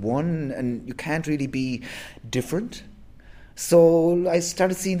be as one, and you can't really be different. So I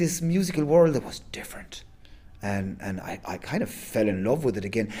started seeing this musical world that was different. And I kind of fell in love with it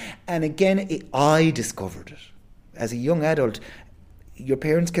again. And again, I discovered it. As a young adult, your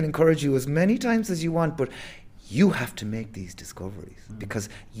parents can encourage you as many times as you want, but you have to make these discoveries because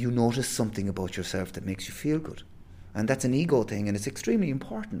you notice something about yourself that makes you feel good. And that's an ego thing, and it's extremely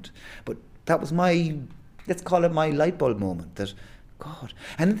important. But that was let's call it my light bulb moment, that, God.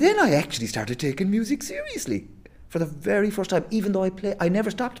 And then I actually started taking music seriously for the very first time, even though I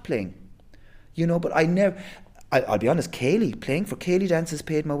never stopped playing. But I'll be honest, playing for Cayley dances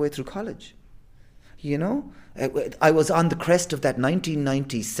paid my way through college. I was on the crest of that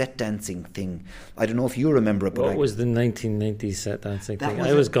 1990s set dancing thing. I don't know if you remember it. But what was the 1990s set dancing thing?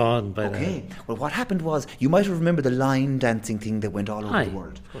 I was gone by then. Okay. Well, what happened was, you might have remembered the line dancing thing that went all over the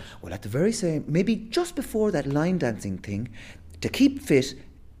world. Of course. Well, at the very same, maybe just before that line dancing thing, to keep fit,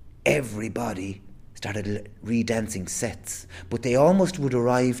 everybody started re-dancing sets. But they almost would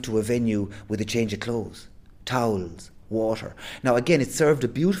arrive to a venue with a change of clothes, towels, water. Now again, it served a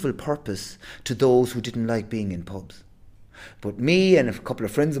beautiful purpose to those who didn't like being in pubs. But me and a couple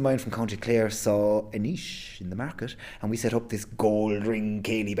of friends of mine from County Clare saw a niche in the market, and we set up this Gold Ring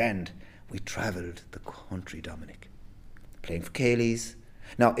Cayley band. We travelled the country, Dominic, playing for Cayley's.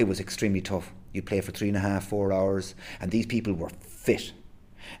 Now, it was extremely tough. You play for 3.5, 4 hours, and these people were fit.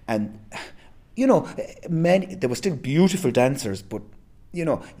 And, there were still beautiful dancers, but,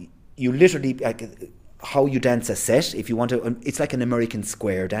 you literally... how you dance a set, if you want to, it's like an American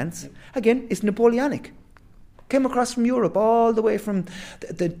square dance. Again, it's Napoleonic. Came across from Europe, all the way from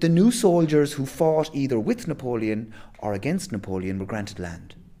the new soldiers who fought either with Napoleon or against Napoleon were granted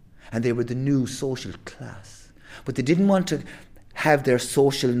land. And they were the new social class. But they didn't want to have their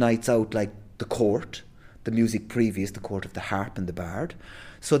social nights out like the court, the music previous, the court of the harp and the bard.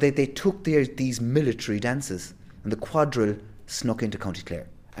 So they took these military dances, and the quadrille snuck into County Clare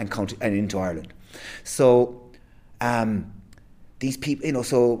and into Ireland. So these people,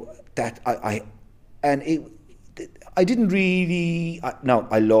 so that I didn't really.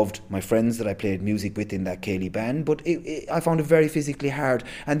 I loved my friends that I played music with in that Cayley band, but I found it very physically hard.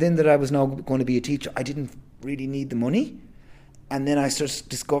 And then that I was now going to be a teacher, I didn't really need the money. And then I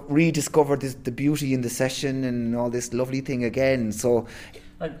rediscovered the beauty in the session and all this lovely thing again. So,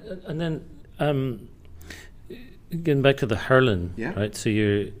 and then getting back to the hurling, right? So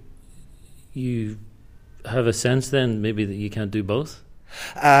you have a sense then maybe that you can't do both?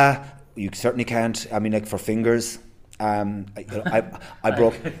 You certainly can't. I mean, like for fingers, I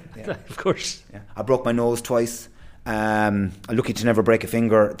broke. Yeah. Of course. Yeah. I broke my nose twice. I'm lucky to never break a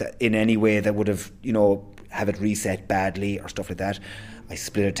finger in any way that would have, have it reset badly or stuff like that. I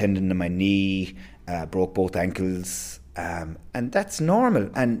split a tendon in my knee, broke both ankles, and that's normal.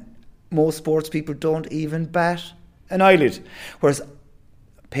 And most sports people don't even bat an eyelid. Whereas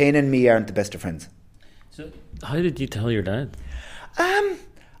pain and me aren't the best of friends. So how did you tell your dad?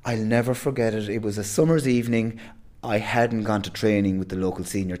 I'll never forget it. It was a summer's evening. I hadn't gone to training with the local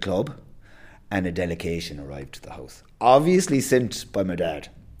senior club, and a delegation arrived to the house. Obviously sent by my dad,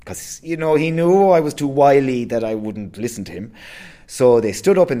 because, he knew I was too wily that I wouldn't listen to him. So they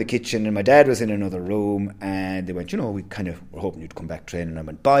stood up in the kitchen, and my dad was in another room, and they went, we kind of were hoping you'd come back training. And I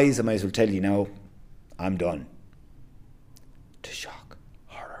went, boys, I might as well tell you now, I'm done. To shock,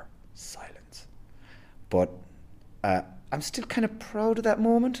 horror, silence. But I'm still kind of proud of that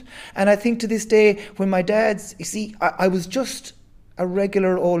moment. And I think to this day, when my dad's... You see, I was just a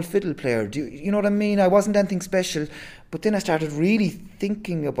regular old fiddle player. You know what I mean? I wasn't anything special. But then I started really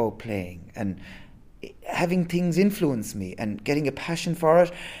thinking about playing. And having things influence me and getting a passion for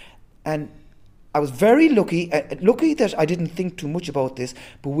it. And I was very lucky that I didn't think too much about this,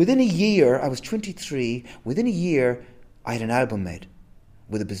 but within a year, I was 23, within a year, I had an album made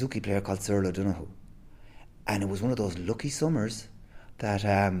with a bouzouki player called Cyril O'Donoghue. And it was one of those lucky summers that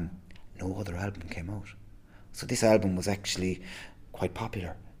no other album came out. So this album was actually quite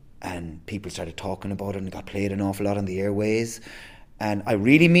popular, and people started talking about it, and it got played an awful lot on the airways. And I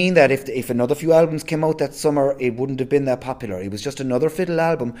really mean that if another few albums came out that summer, it wouldn't have been that popular. It was just another fiddle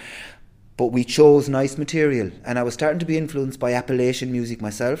album, but we chose nice material. And I was starting to be influenced by Appalachian music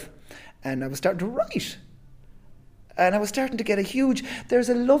myself, and I was starting to write. And I was starting to get there's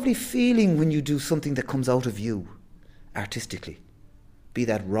a lovely feeling when you do something that comes out of you, artistically. Be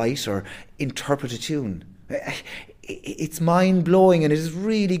that write or interpret a tune. It's mind-blowing, and it is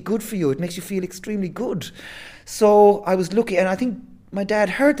really good for you. It makes you feel extremely good. So I was lucky, and I think my dad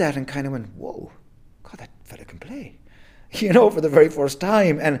heard that and kind of went, whoa, God, that fella can play, for the very first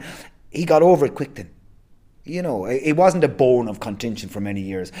time. And he got over it quick then. It wasn't a bone of contention for many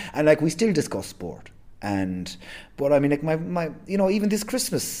years. And we still discuss sport. But I mean, my even this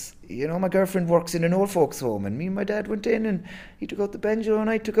Christmas, my girlfriend works in an old folks home, and me and my dad went in, and he took out the banjo and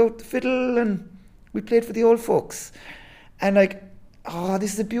I took out the fiddle, and we played for the old folks. And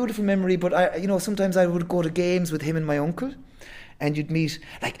this is a beautiful memory. But sometimes I would go to games with him and my uncle, and you'd meet,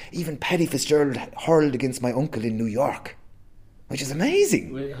 even Paddy Fitzgerald hurled against my uncle in New York, which is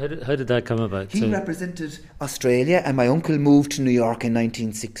amazing. Wait, how did that come about? He represented Australia, and my uncle moved to New York in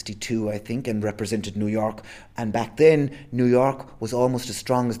 1962, I think, and represented New York. And back then, New York was almost as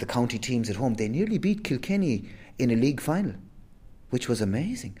strong as the county teams at home. They nearly beat Kilkenny in a league final, which was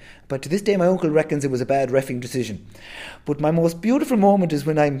amazing. But to this day, my uncle reckons it was a bad reffing decision. But my most beautiful moment is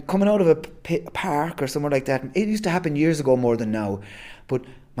when I'm coming out of a park or somewhere like that. It used to happen years ago more than now. But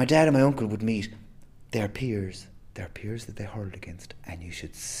my dad and my uncle would meet their peers. Their peers that they hurled against, and you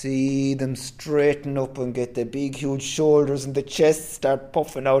should see them straighten up and get the big huge shoulders and the chests start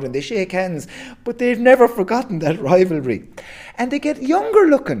puffing out, and they shake hands, but they've never forgotten that rivalry, and they get younger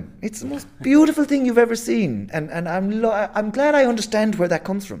looking. It's the most beautiful thing you've ever seen, and I'm glad I understand where that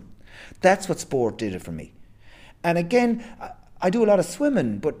comes from. That's what sport did it for me. And again, I do a lot of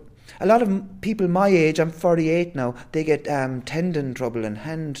swimming, but a lot of people my age, I'm 48 now, they get tendon trouble and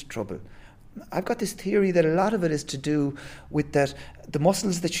hand trouble. I've got this theory that a lot of it is to do with that the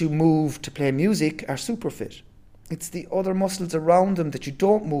muscles that you move to play music are super fit. It's the other muscles around them that you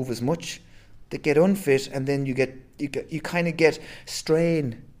don't move as much that get unfit, and then you kind of get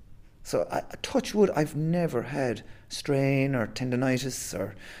strain. So touch wood, I've never had strain or tendonitis,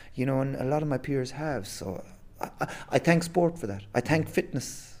 or and a lot of my peers have. So I thank sport for that. I thank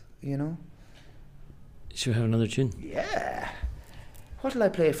fitness. Should we have another tune? Yeah. What'll I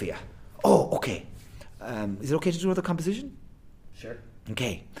play for you? Oh, okay. Is it okay to do another composition? Sure.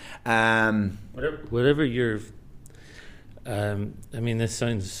 Okay. Whatever your... this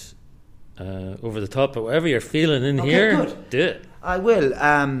sounds over the top, but whatever you're feeling in here, good. Do it. I will.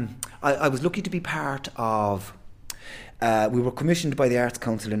 I was lucky to be part of... we were commissioned by the Arts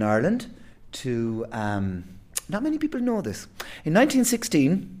Council in Ireland to... not many people know this. In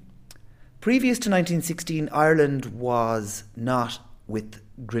 1916, previous to 1916, Ireland was not with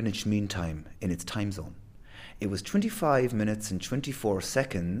Greenwich Mean Time in its time zone. It was 25 minutes and 24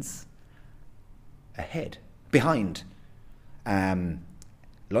 seconds behind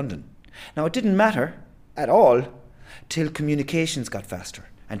London. Now, it didn't matter at all till communications got faster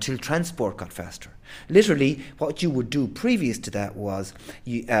and till transport got faster. Literally, what you would do previous to that was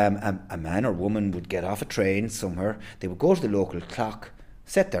a man or woman would get off a train somewhere, they would go to the local clock,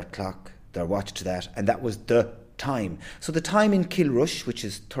 set their watch to that, and that was the time. So the time in Kilrush, which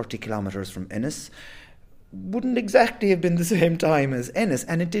is 30 kilometres from Ennis, wouldn't exactly have been the same time as Ennis,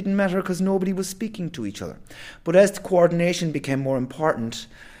 and it didn't matter because nobody was speaking to each other. But as the coordination became more important,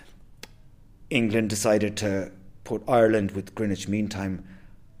 England decided to put Ireland with Greenwich Mean Time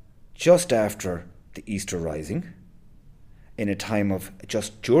just after the Easter Rising, in a time of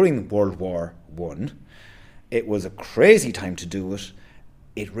just during World War I. It was a crazy time to do it.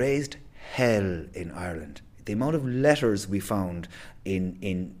 It raised hell in Ireland. The amount of letters we found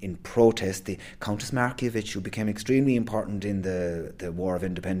in protest, the Countess Markievicz, who became extremely important in the War of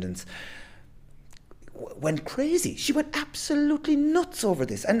Independence, went crazy. She went absolutely nuts over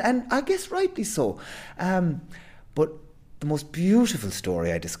this, and I guess rightly so. But the most beautiful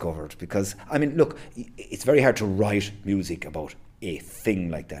story I discovered, because, look, it's very hard to write music about a thing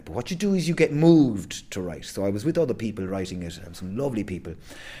like that, but what you do is you get moved to write. So I was with other people writing it, some lovely people,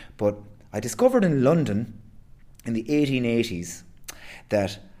 but I discovered in London in the 1880s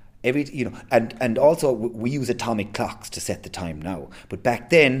that And also we use atomic clocks to set the time now. But back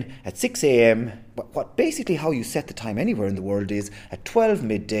then, at 6 a.m., what basically how you set the time anywhere in the world is at 12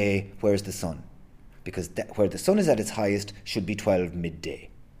 midday, where's the sun? Because where the sun is at its highest should be 12 midday.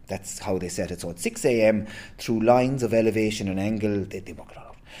 That's how they set it. So at 6 a.m., through lines of elevation and angle, they work it all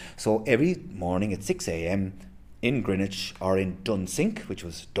out. So every morning at 6 a.m. in Greenwich or in Dunsink, which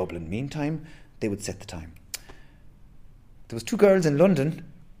was Dublin Mean Time, they would set the time. There was 2 girls in London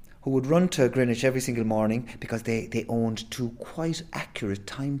who would run to Greenwich every single morning because they owned 2 quite accurate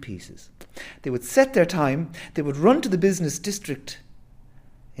timepieces. They would set their time, they would run to the business district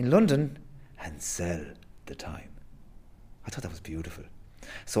in London and sell the time. I thought that was beautiful.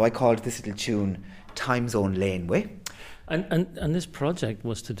 So I called this little tune Time Zone Laneway. And this project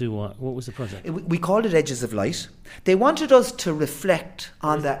was to do what? What was the project? We called it Edges of Light. They wanted us to reflect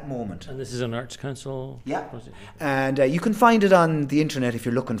on that moment. And this is an Arts Council project? And you can find it on the internet if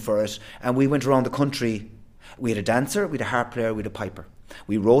you're looking for it. And we went around the country. We had a dancer, we had a harp player, we had a piper.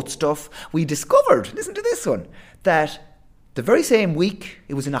 We wrote stuff. We discovered, listen to this one, that the very same week,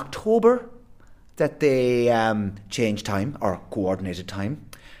 it was in October, that they changed time, or coordinated time.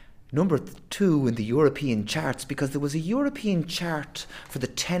 Number 2 in the European charts, because there was a European chart for the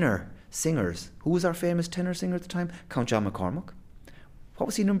tenor singers. Who was our famous tenor singer at the time? Count John McCormack. What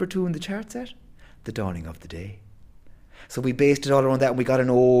was he number 2 in the charts at? The Dawning of the Day. So we based it all around that, and we got an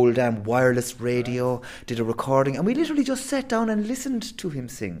old wireless radio, did a recording, and we literally just sat down and listened to him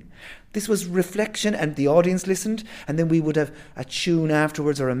sing. This was reflection, and the audience listened, and then we would have a tune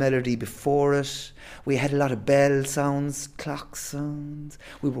afterwards or a melody before it. We had a lot of bell sounds, clock sounds.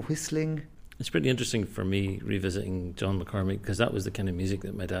 We were whistling. It's pretty interesting for me revisiting John McCormack, because that was the kind of music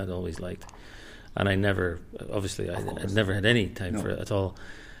that my dad always liked. And I never had any time for it at all.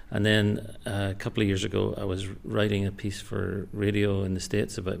 And then a couple of years ago, I was writing a piece for radio in the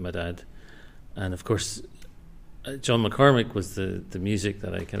States about my dad. And of course, John McCormack was the music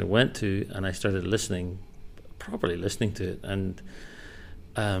that I kind of went to, and I started properly listening to it. And,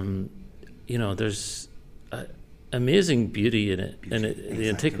 there's amazing beauty in it, exactly. The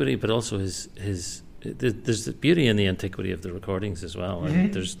antiquity, but also there's the beauty in the antiquity of the recordings as well.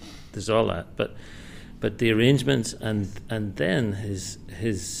 Mm-hmm. And there's all that. But the arrangements and then his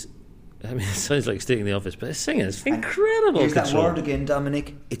I mean, it sounds like stating the office, but his singing is incredible. Here's that word again,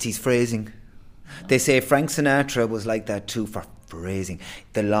 Dominic. It's his phrasing. They say Frank Sinatra was like that too, for phrasing.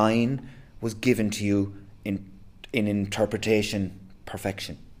 The line was given to you in interpretation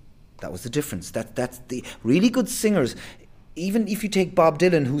perfection. That was the difference. That's the really good singers. Even if you take Bob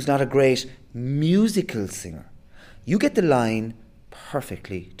Dylan, who's not a great musical singer, you get the line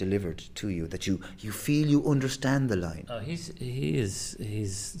perfectly delivered to you, that you feel you understand the line.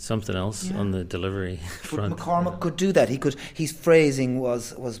 He's something else on the delivery front. But McCormack could do that. His phrasing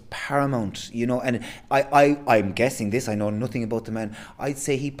was paramount, and I'm guessing this, I know nothing about the man. I'd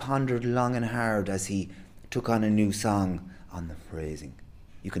say he pondered long and hard as he took on a new song on the phrasing.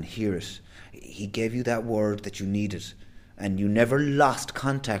 You can hear it. He gave you that word that you needed, and you never lost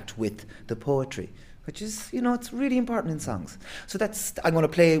contact with the poetry, which is, it's really important in songs. So I'm going to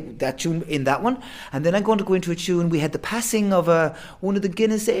play that tune in that one, and then I'm going to go into a tune. We had the passing of one of the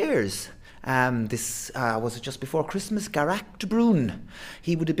Guinness heirs. This was just before Christmas, Garach de Brún.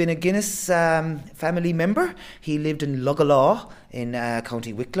 He would have been a Guinness family member. He lived in Lugalaw in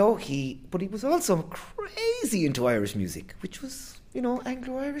County Wicklow. But he was also crazy into Irish music, which was,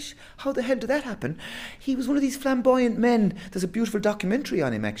 Anglo-Irish. How the hell did that happen? He was one of these flamboyant men. There's a beautiful documentary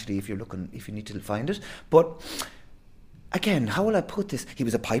on him, actually, if you need to find it. But again, how will I put this? He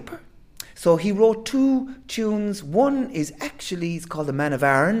was a piper. So he wrote 2 tunes. One is actually, it's called The Man of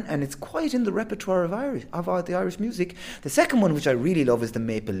Arran, and it's quite in the repertoire of the Irish music. The second one, which I really love, is The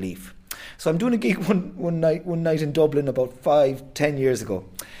Maple Leaf. So I'm doing a gig one night in Dublin about 5-10 years ago,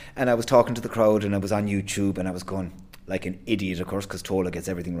 and I was talking to the crowd, and I was on YouTube, and I was going like an idiot, of course, because Tola gets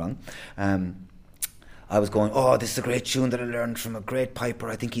everything wrong. I was going, this is a great tune that I learned from a great piper.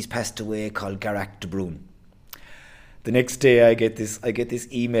 I think he's passed away, called Garach de Brún. The next day I get this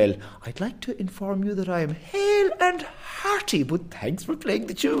email. I'd like to inform you that I am hale and hearty, but thanks for playing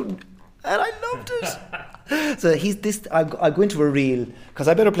the tune. And I loved it. So I'm going to a reel, because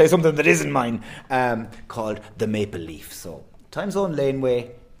I better play something that isn't mine, called The Maple Leaf. So Time Zone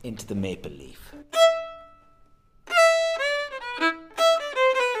Laneway into The Maple Leaf.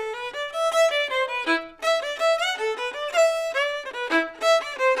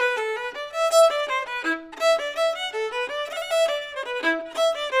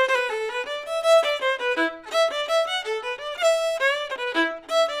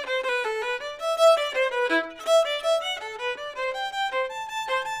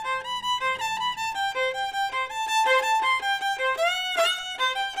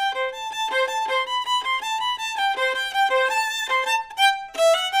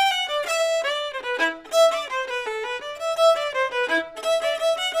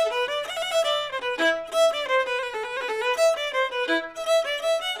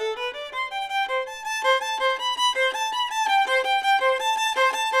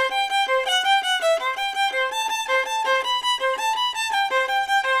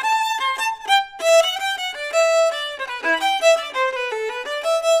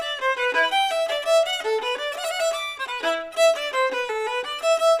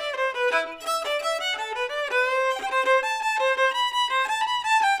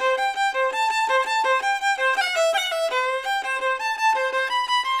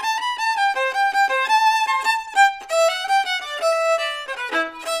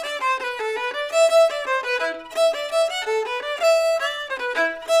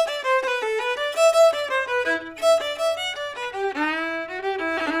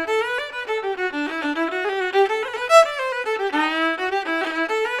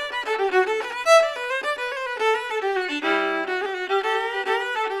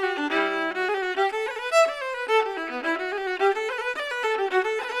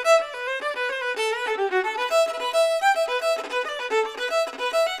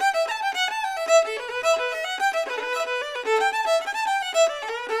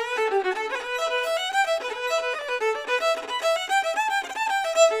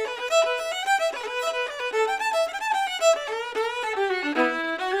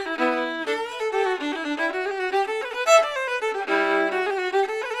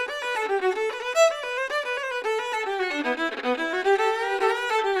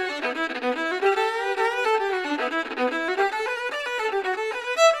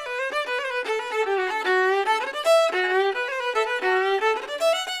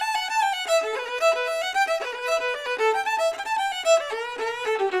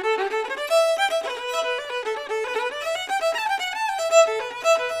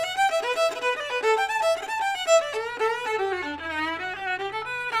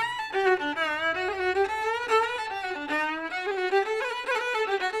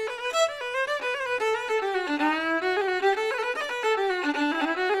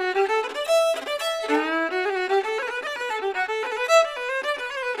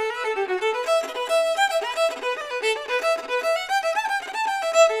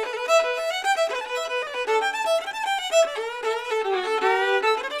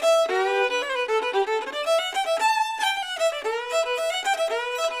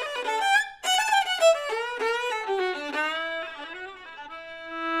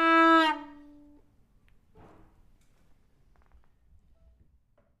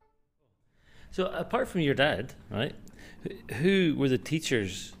 So apart from your dad, right, who were the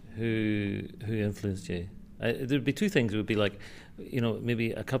teachers who influenced you? There'd be two things. It would be like,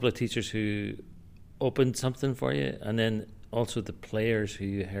 maybe a couple of teachers who opened something for you, and then also the players who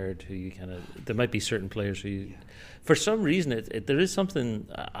you heard, who you there might be certain players who you, for some reason, there is something,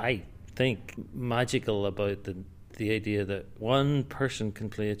 I think, magical about the idea that one person can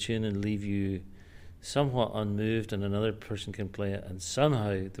play a tune and leave you somewhat unmoved, and another person can play it, and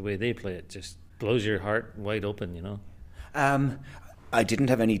somehow the way they play it just blows your heart wide open, I didn't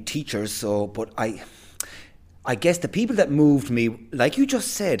have any teachers, but I guess the people that moved me, like you just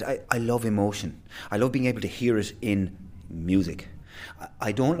said, I love emotion. I love being able to hear it in music.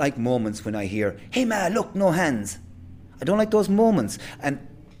 I don't like moments when I hear, "Hey man, look, no hands." I don't like those moments. And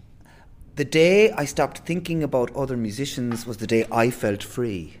the day I stopped thinking about other musicians was the day I felt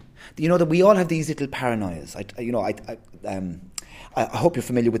free. That we all have these little paranoias. I hope you're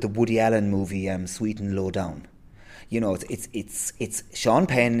familiar with the Woody Allen movie, Sweet and Low Down. It's Sean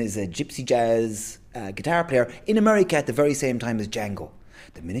Penn is a gypsy jazz guitar player in America at the very same time as Django.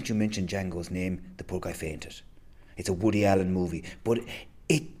 The minute you mention Django's name, the poor guy fainted. It's a Woody Allen movie, but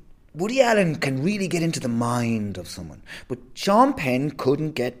Woody Allen can really get into the mind of someone. But Sean Penn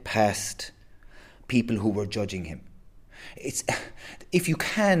couldn't get past people who were judging him. If you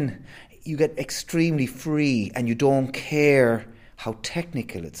get extremely free, and you don't care how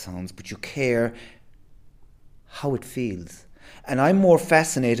technical it sounds, but you care how it feels. And I'm more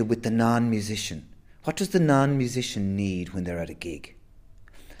fascinated with the non-musician. What does the non-musician need when they're at a gig?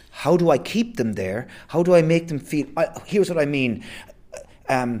 How do I keep them there? How do I make them feel? Here's what I mean.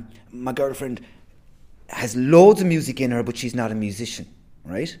 My girlfriend has loads of music in her, but she's not a musician,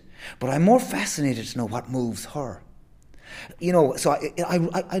 right? But I'm more fascinated to know what moves her. So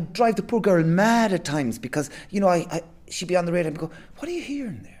I drive the poor girl mad at times because, she'd be on the radio and go, "What are you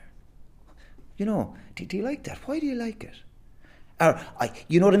hearing there? Do you like that? Why do you like it?" Or,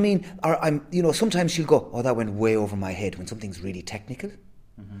 you know what I mean? Or sometimes she'll go, "Oh, that went way over my head," when something's really technical.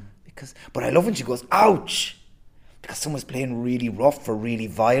 Mm-hmm. But I love when she goes, "Ouch!" Because someone's playing really rough or really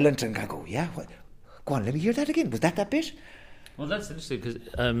violent, and I go, "Yeah, what? Go on, let me hear that again. Was that bit?" Well, that's interesting because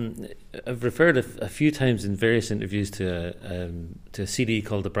I've referred a few times in various interviews to a CD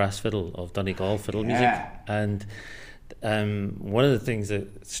called The Brass Fiddle of Donegal Fiddle Music, and one of the things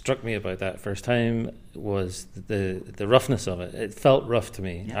that struck me about that first time was the roughness of it. It felt rough to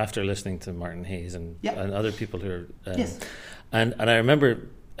me after listening to Martin Hayes and other people who are and I remember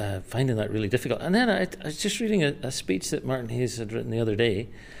finding that really difficult. And then I was just reading a speech that Martin Hayes had written the other day,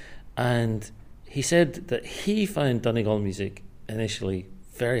 and he said that he found Donegal music initially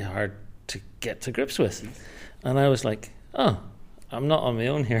very hard to get to grips with, and I was like, "Oh, I'm not on my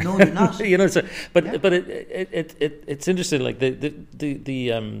own here." No, you're not. But it's interesting. Like the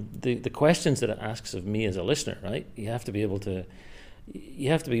questions that it asks of me as a listener, right? You have to be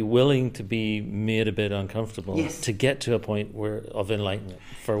willing to be made a bit uncomfortable to get to a point of enlightenment,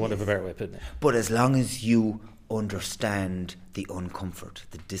 for want of a better way of putting it. But as long as you understand the uncomfort,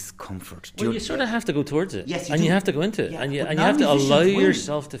 the discomfort. Well, you sort of have to go towards it. Yes, you have to go into it, and you have to allow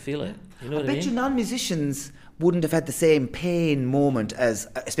yourself to feel it. You know what I mean? I bet you non-musicians wouldn't have had the same pain moment as,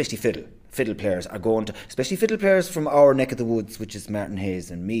 especially fiddle players are going to, especially fiddle players from our neck of the woods, which is Martin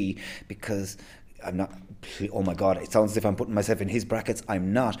Hayes and me, because I'm not, oh my God, it sounds as if I'm putting myself in his brackets.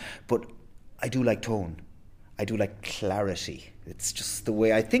 I'm not, but I do like tone. I do like clarity. It's just the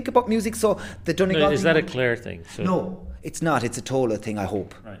way I think about music. So the Donegal is that a Clare thing? So no, it's not. It's a Tola thing, I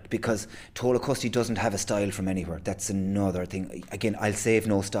hope. Right. Because Tola Custy doesn't have a style from anywhere. That's another thing. Again, I'll save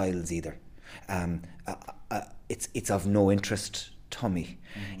no styles either. It's of no interest to me.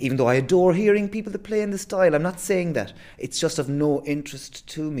 Mm-hmm. Even though I adore hearing people that play in the style. I'm not saying that. It's just of no interest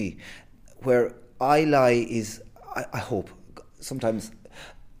to me. Where I lie is, I hope, sometimes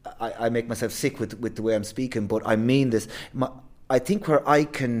I make myself sick with the way I'm speaking, but I mean this. I think where I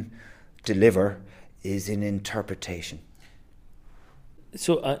can deliver is in interpretation.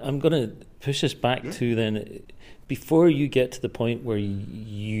 So I'm going to push us back to then, before you get to the point where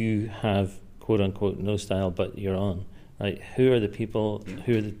you have quote unquote no style, but you're on, right? Who are the people?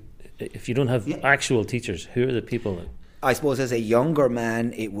 If you don't have actual teachers, who are the people? I suppose as a younger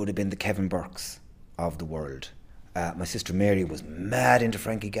man, it would have been the Kevin Burkes of the world. My sister Mary was mad into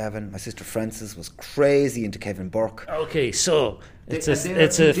Frankie Gavin. My sister Frances was crazy into Kevin Burke. Okay, so it's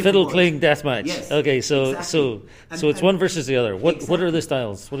a fiddle playing death match. Yes, okay, so exactly. so it's one versus the other. What are the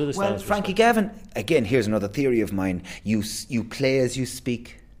styles? What are the styles? Well, Frankie Gavin, again, here's another theory of mine. You play as you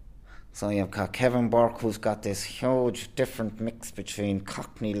speak. So you've got Kevin Burke, who's got this huge different mix between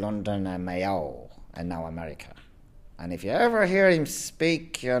Cockney, London and Mayo, and now America. And if you ever hear him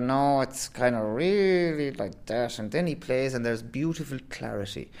speak, you know, it's kind of really like that. And then he plays and there's beautiful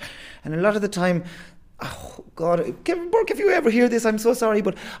clarity. And a lot of the time, oh God, Kevin Burke, if you ever hear this, I'm so sorry,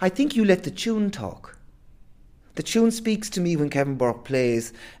 but I think you let the tune talk. The tune speaks to me when Kevin Burke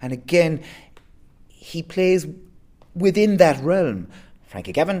plays. And again, he plays within that realm.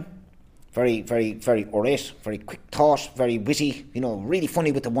 Frankie Kevin, very, very, very orate, very quick thought, very witty, you know, really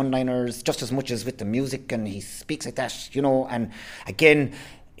funny with the one-liners, just as much as with the music, and he speaks like that, you know, and again,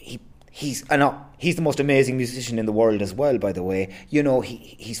 he's the most amazing musician in the world as well, by the way. You know,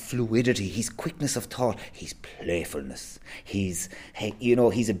 his fluidity, his quickness of thought, his playfulness, his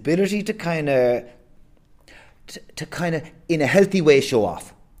ability to kind of, in a healthy way, show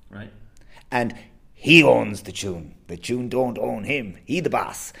off. Right. And he owns the tune. The tune don't own him. He the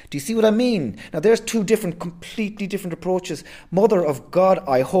boss. Do you see what I mean? Now, there's two completely different approaches. Mother of God,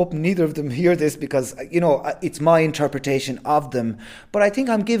 I hope neither of them hear this because, you know, it's my interpretation of them. But I think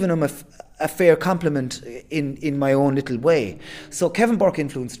I'm giving them a fair compliment in my own little way. So Kevin Burke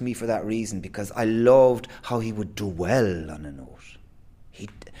influenced me for that reason, because I loved how he would dwell on a note.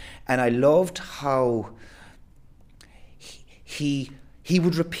 And I loved how he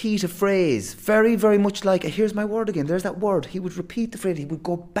would repeat a phrase, very, very much like, here's my word again, there's that word. He would repeat the phrase, he would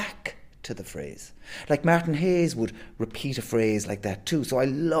go back to the phrase. Like Martin Hayes would repeat a phrase like that too. So I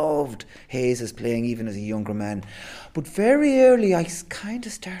loved Hayes' playing even as a younger man. But very early I kind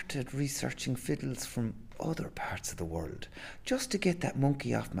of started researching fiddles from other parts of the world, just to get that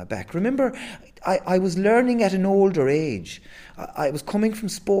monkey off my back. Remember, I was learning at an older age. I was coming from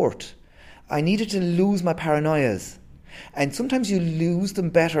sport. I needed to lose my paranoias. And sometimes you lose them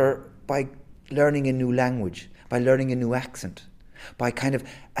better by learning a new language, by learning a new accent,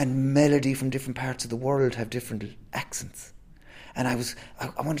 and melody from different parts of the world have different accents. And I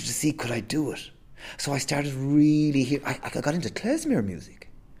wanted to see, could I do it? So I started I got into klezmer music.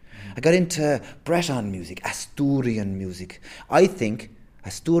 I got into Breton music, Asturian music. I think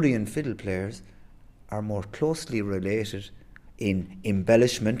Asturian fiddle players are more closely related in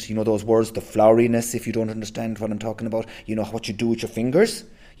embellishment, you know those words, the floweriness, if you don't understand what I'm talking about, you know what you do with your fingers,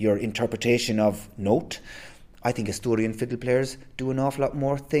 your interpretation of note. I think Asturian fiddle players do an awful lot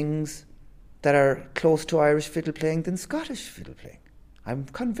more things that are close to Irish fiddle playing than Scottish fiddle playing. I'm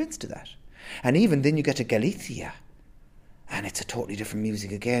convinced of that. And even then you get to Galicia, and it's a totally different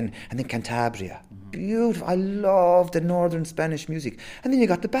music again. And then Cantabria, beautiful. I love the northern Spanish music. And then you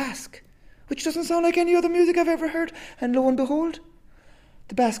got the Basque, which doesn't sound like any other music I've ever heard. And lo and behold,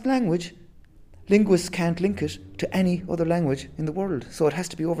 the Basque language, linguists can't link it to any other language in the world. So it has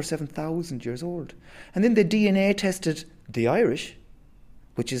to be over 7,000 years old. And then they DNA tested the Irish,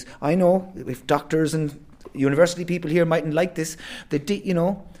 which is, I know, if doctors and university people here mightn't like this,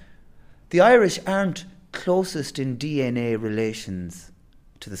 the Irish aren't closest in DNA relations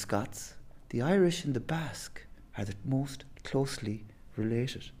to the Scots. The Irish and the Basque are the most closely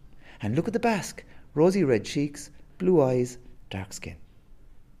related. And look at the Basque, rosy red cheeks, blue eyes, dark skin.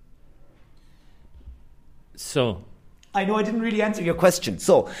 So, I know I didn't really answer your question.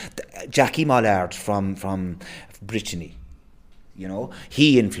 So, Jackie Mollard from Brittany, you know,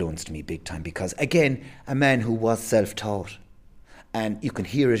 he influenced me big time because, again, a man who was self-taught. And you can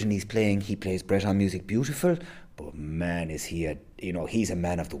hear it in his playing. He plays Breton music beautiful, but man, is he he's a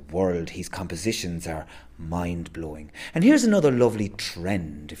man of the world. His compositions are mind-blowing. And here's another lovely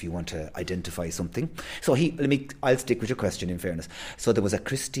trend, if you want to identify something. So I'll stick with your question, in fairness. So there was a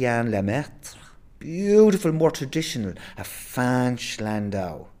Christian Lemaitre, beautiful, more traditional, a Fanch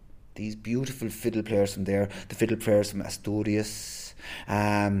Landau. These beautiful fiddle players from there, the fiddle players from Asturias,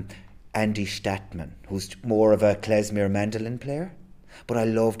 Andy Statman, who's more of a klezmer mandolin player. But I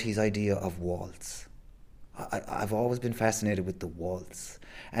loved his idea of waltz. I've always been fascinated with the waltz.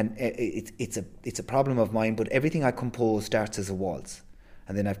 And it's a problem of mine, but everything I compose starts as a waltz.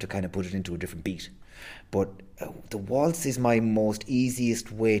 And then I have to kind of put it into a different beat. But the waltz is my most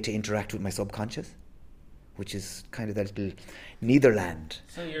easiest way to interact with my subconscious, which is kind of that little Netherland.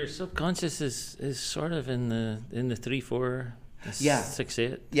 So your subconscious is sort of in the 3/4,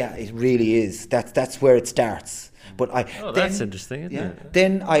 6/8. Yeah, it really is. That's where it starts. But that's interesting, isn't it?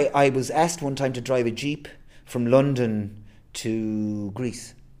 Then I was asked one time to drive a jeep from London to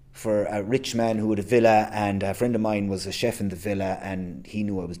Greece for a rich man who had a villa, and a friend of mine was a chef in the villa, and he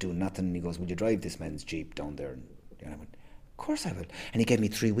knew I was doing nothing, and he goes, "Will you drive this man's jeep down there?" And I went, "Of course I will." And he gave me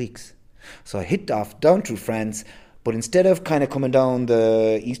 3 weeks. So I hit off down through France, but instead of kind of coming down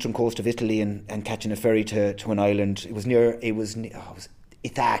the eastern coast of Italy and catching a ferry to an island, it was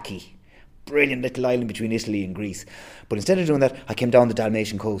Ithaki. Brilliant little island between Italy and Greece. But instead of doing that, I came down the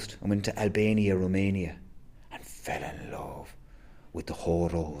Dalmatian coast and went to Albania, Romania, and fell in love with the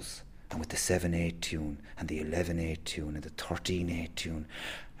choros and with the 7/8 tune and the 11/8 tune and the 13/8 tune.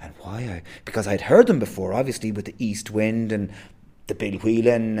 And why? Because I'd heard them before, obviously, with the East Wind and the Bill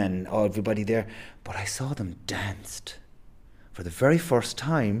Whelan and everybody there. But I saw them danced. For the very first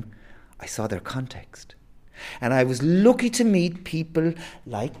time, I saw their context. And I was lucky to meet people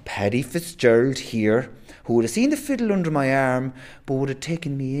like Paddy Fitzgerald here, who would have seen the fiddle under my arm, but would have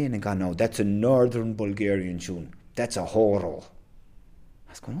taken me in and gone, no, that's a Northern Bulgarian tune. That's a choro.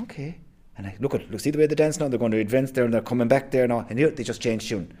 I was going, okay. And I look, see the way they dance now? They're going to advance there and they're coming back there now. And here they just changed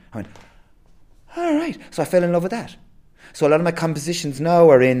tune. I went, all right. So I fell in love with that. So a lot of my compositions now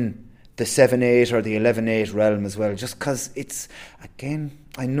are in the 7/8 or the 11/8 realm as well, just because it's, again,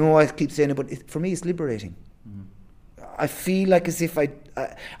 I know I keep saying it, but for me it's liberating. I feel like as if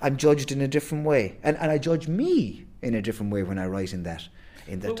I'm judged in a different way, and I judge me in a different way when I write in that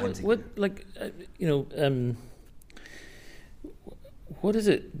time. What does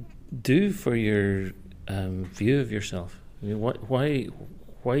it do for your view of yourself? I mean,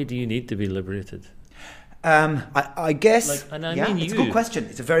 why do you need to be liberated? I guess, it's a good question.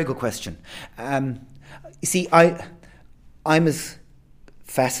 It's a very good question. You see, I'm as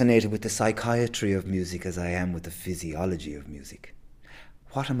fascinated with the psychiatry of music as I am with the physiology of music.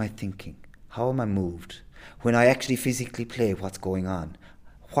 What am I thinking? How am I moved? When I actually physically play, what's going on?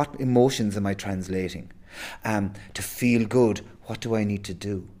 What emotions am I translating? To feel good, what do I need to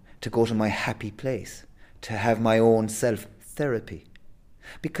do? To go to my happy place? To have my own self-therapy?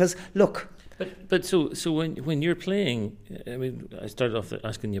 Because, look... But so when you're playing, I mean, I started off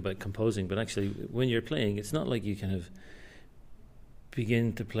asking you about composing, but actually when you're playing, it's not like you kind of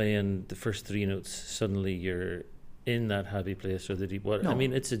begin to play and the first three notes, suddenly you're in that happy place or the deep water. No. I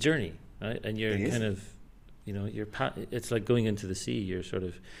mean, it's a journey, right? And you're kind of, it's like going into the sea. You're sort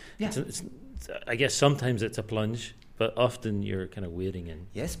of, I guess sometimes it's a plunge, but often you're kind of wading in.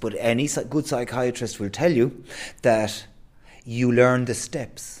 Yes, but any good psychiatrist will tell you that you learn the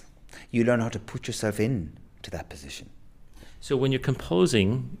steps. You learn how to put yourself in to that position. So when you're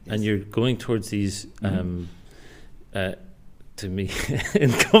composing and you're going towards these, to me,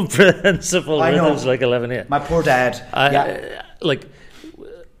 incomprehensible rhythms like 11/8. My poor dad. Like,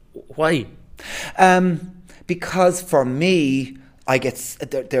 why? Because for me, I get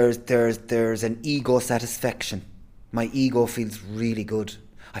there's an ego satisfaction. My ego feels really good.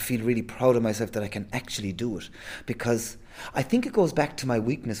 I feel really proud of myself that I can actually do it, because I think it goes back to my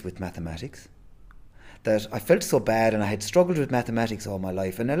weakness with mathematics, that I felt so bad and I had struggled with mathematics all my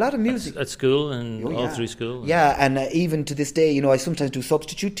life, and a lot of music at school and all through school. Yeah, and even to this day, I sometimes do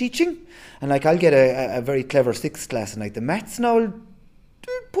substitute teaching, and like I'll get a very clever 6th class, and like the maths now will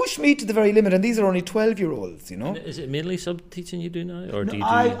push me to the very limit, and these are only 12-year-olds. Is it mainly sub-teaching you do now, or do you?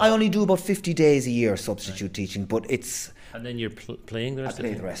 I only do about 50 days a year substitute teaching, but it's. And then you're playing the rest. I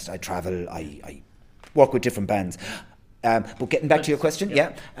play the rest. I travel. I work with different bands. But getting back to your question,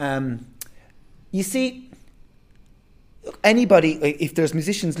 you see, anybody, if there's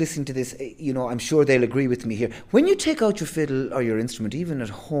musicians listening to this, I'm sure they'll agree with me here. When you take out your fiddle or your instrument, even at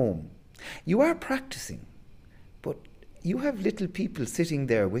home, you are practicing, but you have little people sitting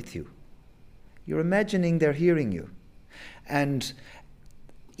there with you. You're imagining they're hearing you, and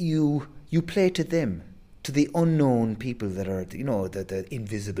you play to them, to the unknown people that are, the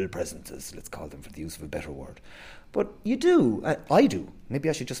invisible presences, let's call them for the use of a better word. But you do. I do. Maybe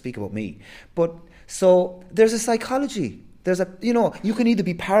I should just speak about me. But so there's a psychology. You can either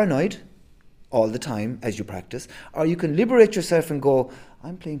be paranoid all the time as you practice, or you can liberate yourself and go,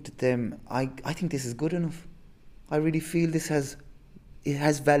 I'm playing to them. I think this is good enough. I really feel it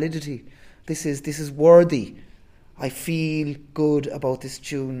has validity. This is worthy. I feel good about this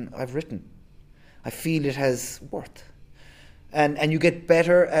tune I've written. I feel it has worth. And you get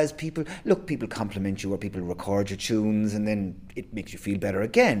better as people compliment you or people record your tunes, and then it makes you feel better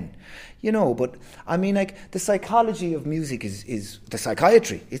again. But I mean, like, the psychology of music is the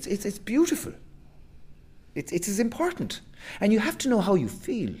psychiatry. It's beautiful. It's as important. And you have to know how you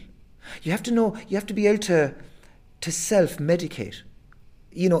feel. You have to be able to self-medicate,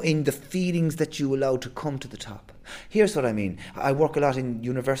 in the feelings that you allow to come to the top. Here's what I mean. I work a lot in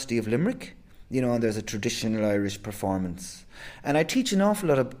University of Limerick, and there's a traditional Irish performance. And I teach an awful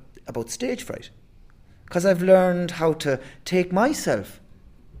lot about stage fright, because I've learned how to take myself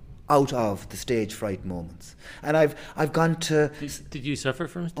out of the stage fright moments. And I've gone to... Did you suffer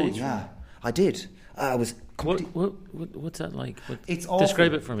from stage fright? Yeah, I did. I was... What's that like? It's awful.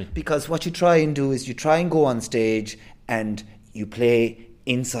 Describe it for me. Because what you try and do is you try and go on stage and you play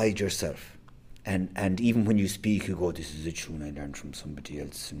inside yourself. And even when you speak, you go, this is a tune I learned from somebody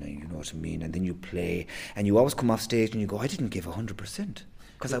else, and you know what I mean? And then you play, and you always come off stage and you go, I didn't give 100%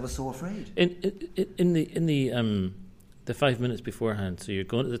 because I was so afraid. In the 5 minutes beforehand, so you're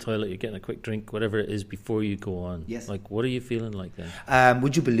going to the toilet, you're getting a quick drink, whatever it is, before you go on. Yes. Like, what are you feeling like then?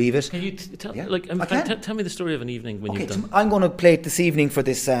 Would you believe it? Can you tell? Yeah, Like, I can. tell me the story of an evening when Okay, you've done. I'm going to play it this evening for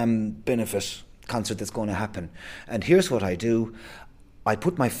this benefit concert that's going to happen. And here's what I do. I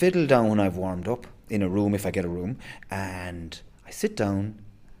put my fiddle down when I've warmed up in a room, if I get a room, and I sit down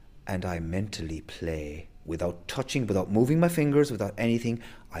and I mentally play without touching, without moving my fingers, without anything.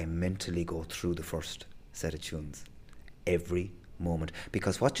 I mentally go through the first set of tunes every moment,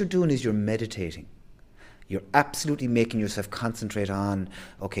 because what you're doing is you're meditating. You're absolutely making yourself concentrate on,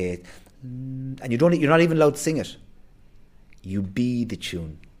 okay, and you're not even allowed to sing it. You be the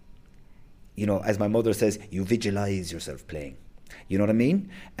tune. You know, as my mother says, you visualize yourself playing. You know what I mean?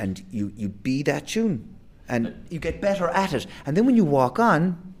 And you be that tune. And you get better at it. And then when you walk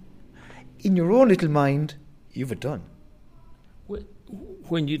on, in your own little mind, you've it done.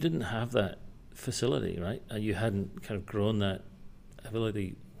 When you didn't have that facility, right, and you hadn't kind of grown that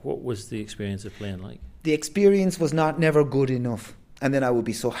ability, what was the experience of playing like? The experience was never good enough. And then I would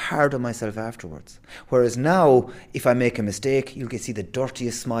be so hard on myself afterwards. Whereas now, if I make a mistake, you'll see the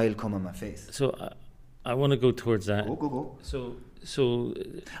dirtiest smile come on my face. So I want to go towards that. Go. So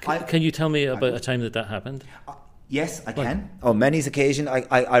can you tell me about a time that happened? Yes, I can. On many's occasion.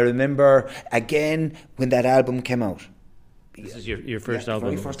 I remember, again, when that album came out. This is your first album?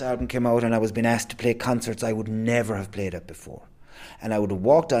 The very first album came out, and I was being asked to play concerts I would never have played at before. And I would have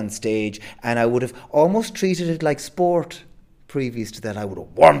walked on stage, and I would have almost treated it like sport. Previous to that, I would have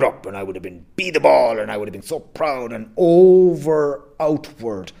warmed up, and I would have been be the ball, and I would have been so proud and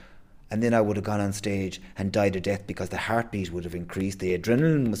outward. And then I would have gone on stage and died a death because the heartbeat would have increased. The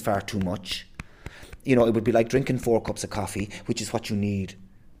adrenaline was far too much. You know, it would be like drinking 4 cups of coffee, which is what you need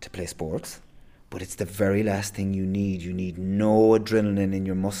to play sports. But it's the very last thing you need. You need no adrenaline in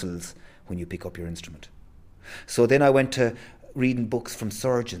your muscles when you pick up your instrument. So then I went to reading books from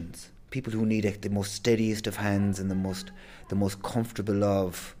surgeons, people who need the most steadiest of hands and the most comfortable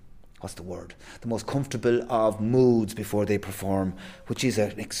of, the most comfortable of moods before they perform, which is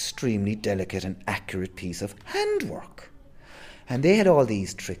an extremely delicate and accurate piece of handwork. And they had all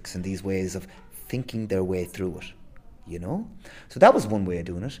these tricks and these ways of thinking their way through it, you know? So that was one way of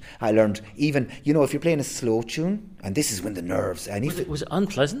doing it. I learned even, you know, if you're playing a slow tune, and this is when the nerves... Was it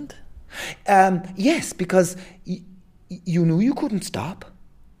unpleasant? Yes, because you knew you couldn't stop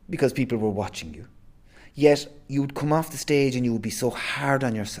because people were watching you. Yet you would come off the stage and you would be so hard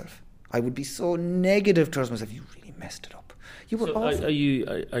on yourself. I would be so negative towards myself. You really messed it up. You were awful. Are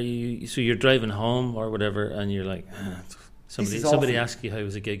you? So you're driving home or whatever, and you're like, somebody asked you how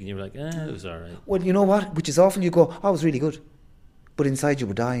was a gig, and you were like, it was all right. Well, you know what? Which is awful. You go, I was really good, but inside you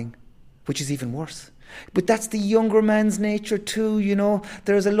were dying, which is even worse. But that's the younger man's nature too. You know,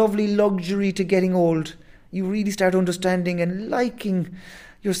 there's a lovely luxury to getting old. You really start understanding and liking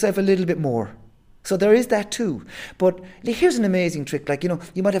yourself a little bit more. So there is that too. But here's an amazing trick. Like, you know,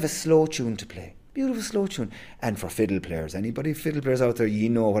 you might have a slow tune to play. Beautiful slow tune. And for fiddle players, anybody fiddle players out there, you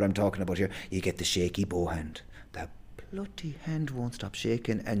know what I'm talking about here. You get the shaky bow hand. That bloody hand won't stop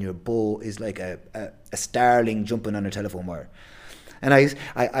shaking, and your bow is like a starling jumping on a telephone wire. And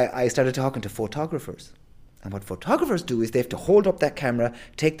I started talking to photographers. And what photographers do is they have to hold up that camera,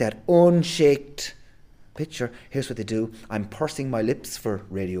 take that unshaked picture. Here's what they do. I'm pursing my lips for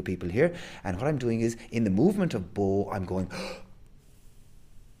radio people here, and what I'm doing is, in the movement of bow, I'm going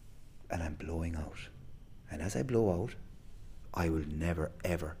and I'm blowing out. And as I blow out, I will never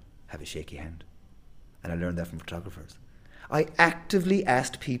ever have a shaky hand. And I learned that from photographers. I actively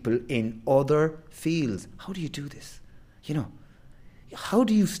asked people in other fields, how do you do this? You know, how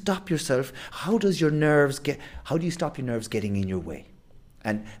do you stop yourself? How do you stop your nerves getting in your way?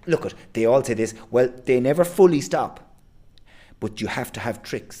 And look, they all say this, well, they never fully stop, but you have to have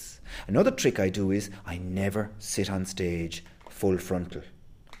tricks. Another trick I do is I never sit on stage full frontal.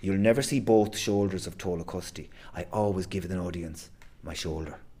 You'll never see both shoulders of Tola Custy. I always give the audience my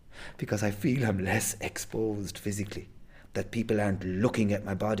shoulder because I feel I'm less exposed physically, that people aren't looking at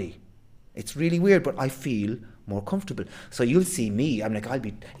my body. It's really weird, but I feel more comfortable. So you'll see me, I'm like,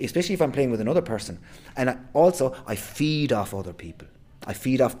 especially if I'm playing with another person. And I feed off other people. I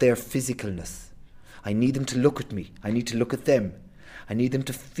feed off their physicalness. I need them to look at me. I need to look at them. I need them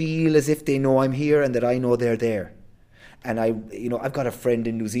to feel as if they know I'm here and that I know they're there. And I've got a friend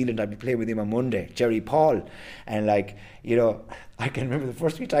in New Zealand. I'll be playing with him on Monday, Jerry Paul. And I can remember the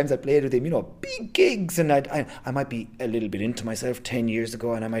first few times I played with him, big gigs. And I might be a little bit into myself 10 years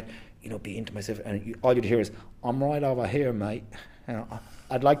ago, and I might be into myself, and all you'd hear is, "I'm right over here, mate.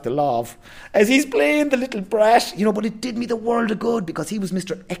 I'd like the love," as he's playing the little brat, but it did me the world of good because he was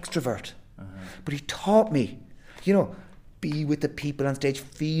Mr. Extrovert. But he taught me, be with the people on stage,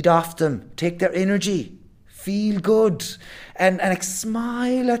 feed off them, take their energy, feel good, and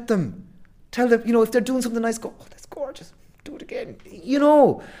smile at them. Tell them, if they're doing something nice, go, "Oh, that's gorgeous, do it again."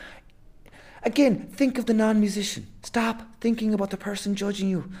 Again, think of the non-musician. Stop thinking about the person judging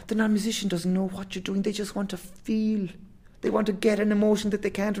you. The non-musician doesn't know what you're doing. They just want to feel. They want to get an emotion that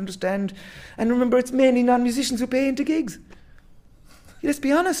they can't understand. And remember, it's mainly non-musicians who pay into gigs. Let's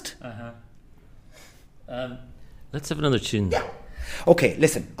be honest. Let's have another tune. Yeah. Okay,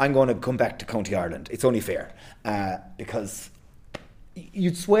 listen, I'm going to come back to County Ireland. It's only fair. Because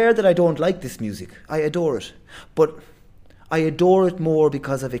you'd swear that I don't like this music. I adore it. But I adore it more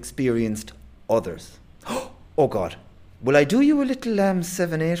because I've experienced others. Oh, God. Will I do you a little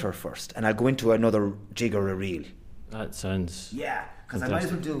 7/8 first? And I'll go into another jig or a reel. That sounds... Yeah, because I might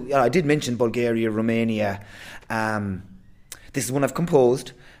as well do... Yeah, I did mention Bulgaria, Romania. This is one I've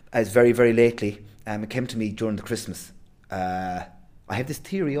composed as very, very lately. It came to me during the Christmas. I have this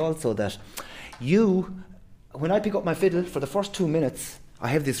theory also that when I pick up my fiddle for the first 2 minutes, I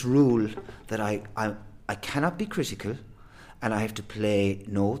have this rule that I cannot be critical, and I have to play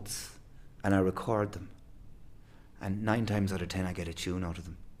notes, and I record them. And 9 times out of 10 I get a tune out of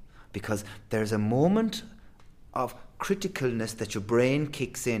them. Because there's a moment of criticalness that your brain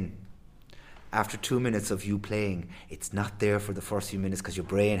kicks in after 2 minutes of you playing. It's not there for the first few minutes because your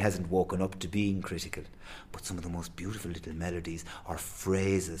brain hasn't woken up to being critical. But some of the most beautiful little melodies are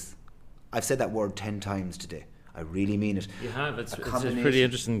phrases. I've said that word 10 times today. I really mean it. You have. It's pretty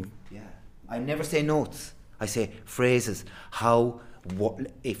interesting. Yeah. I never say notes. I say phrases.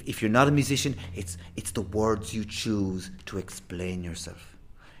 If you're not a musician, it's the words you choose to explain yourself.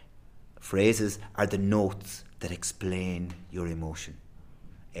 Phrases are the notes that explain your emotion.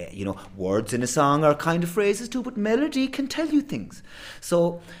 Words in a song are kind of phrases too, but melody can tell you things.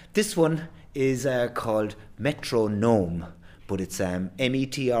 So this one is called Metronome, but it's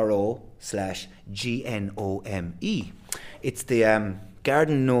METRO/GNOME. It's the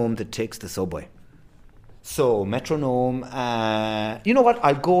garden gnome that takes the subway. So Metronome, you know what?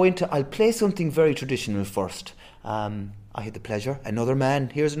 I'll play something very traditional first. I had the pleasure.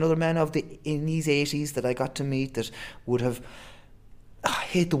 Here's another man in these 80s that I got to meet that would have, I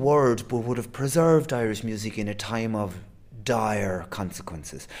hate the word, but would have preserved Irish music in a time of dire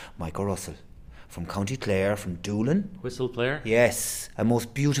consequences. Michael Russell, from County Clare, from Doolin. Whistle player? Yes, a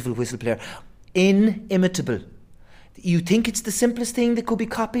most beautiful whistle player. Inimitable. You think it's the simplest thing that could be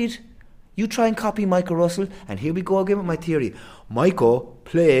copied? You try and copy Michael Russell, and here we go again with my theory. Michael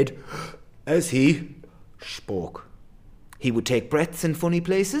played as he spoke. He would take breaths in funny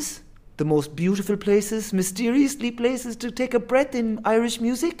places, the most beautiful places, mysteriously places to take a breath in Irish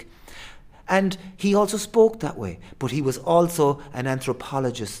music. And he also spoke that way. But he was also an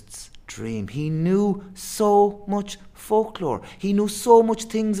anthropologist's dream. He knew so much folklore. He knew so much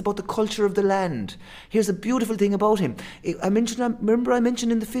things about the culture of the land. Here's a beautiful thing about him. I mentioned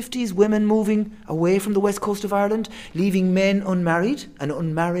in the 50s women moving away from the west coast of Ireland, leaving men unmarried and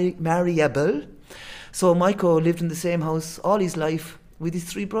unmarriable. So Michael lived in the same house all his life with his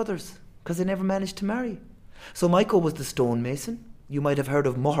 3 brothers because they never managed to marry. So Michael was the stonemason. You might have heard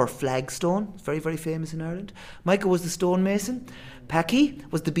of Moher Flagstone. It's very, very famous in Ireland. Michael was the stonemason. Packy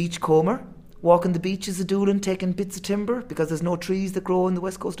was the beachcomber, walking the beaches of Doolin, taking bits of timber because there's no trees that grow on the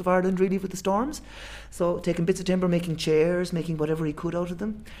west coast of Ireland really with the storms. So taking bits of timber, making chairs, making whatever he could out of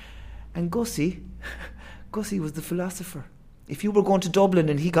them. And Gussie was the philosopher. If you were going to Dublin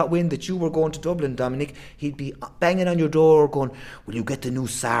and he got wind that you were going to Dublin, Dominic, he'd be banging on your door going, "Will you get the new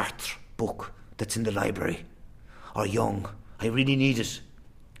Sartre book that's in the library? Or Young, I really need it."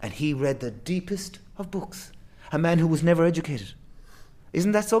 And he read the deepest of books. A man who was never educated.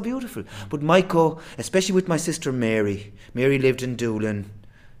 Isn't that so beautiful? But Michael, especially with my sister Mary lived in Doolin.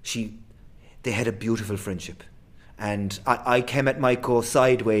 They had a beautiful friendship. And I came at Michael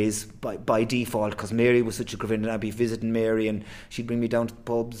sideways by default because Mary was such a good, and I'd be visiting Mary and she'd bring me down to the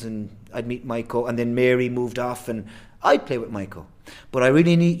pubs and I'd meet Michael, and then Mary moved off and I'd play with Michael. But I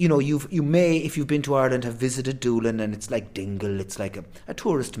really need, you may, if you've been to Ireland, have visited Doolin, and it's like Dingle, it's like a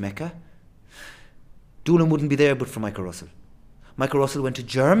tourist mecca. Doolin wouldn't be there but for Michael Russell. Michael Russell went to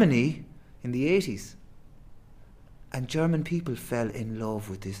Germany in the 80s, and German people fell in love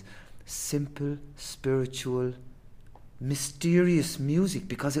with this simple, spiritual, mysterious music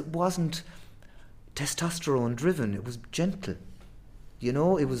because it wasn't testosterone driven, it was gentle.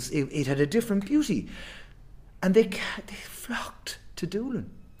 It had a different beauty. And they flocked to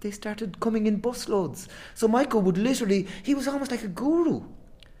Doolin. they started coming in busloads. So Michael would literally, he was almost like a guru.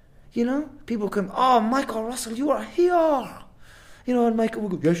 You know, people would come, oh, Michael Russell, you are here. You know, and Michael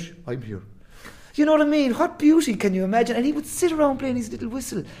would go, yes, I'm here. You know what I mean? What beauty can you imagine? And he would sit around playing his little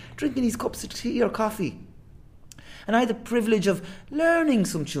whistle, drinking his cups of tea or coffee. And I had the privilege of learning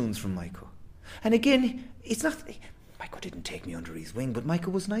some tunes from Michael. And again, it's not, Michael didn't take me under his wing, but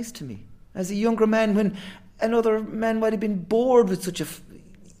Michael was nice to me. As a younger man, when another man might have been bored with such a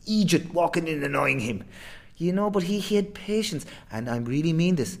Egypt walking in and annoying him. You know, but he had patience. And I really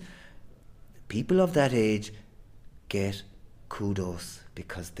mean this. People of that age get kudos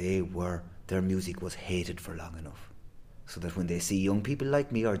because their music was hated for long enough. So that when they see young people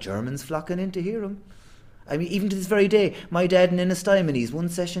like me or Germans flocking in to hear them, I mean, even to this very day, my dad in Ennistimon, he's one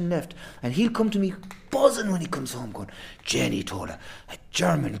session left, and he'll come to me buzzing when he comes home going, Jenny told her, a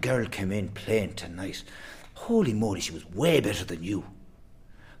German girl came in playing tonight. Holy moly, she was way better than you.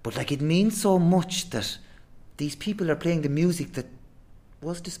 But like, it means so much that these people are playing the music that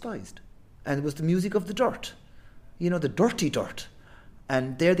was despised. And it was the music of the dirt. You know, the dirty dirt.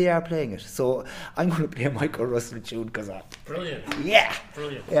 And there they are playing it. So I'm going to play a Michael Russell tune because Brilliant. Yeah.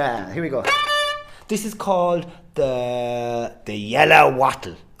 Brilliant. Yeah, here we go. This is called the yellow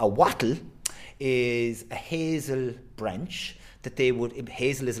wattle. A wattle is a hazel branch that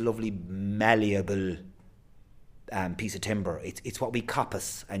hazel is a lovely malleable piece of timber. It's what we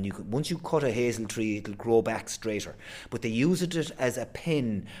coppice, and once you cut a hazel tree, it'll grow back straighter. But they used it as a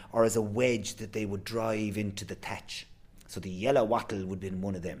pin or as a wedge that they would drive into the thatch. So the yellow wattle would have been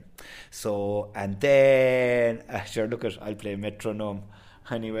one of them. So, and then, sure, look at, I'll play metronome.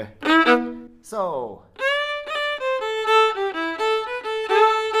 Anyway, so...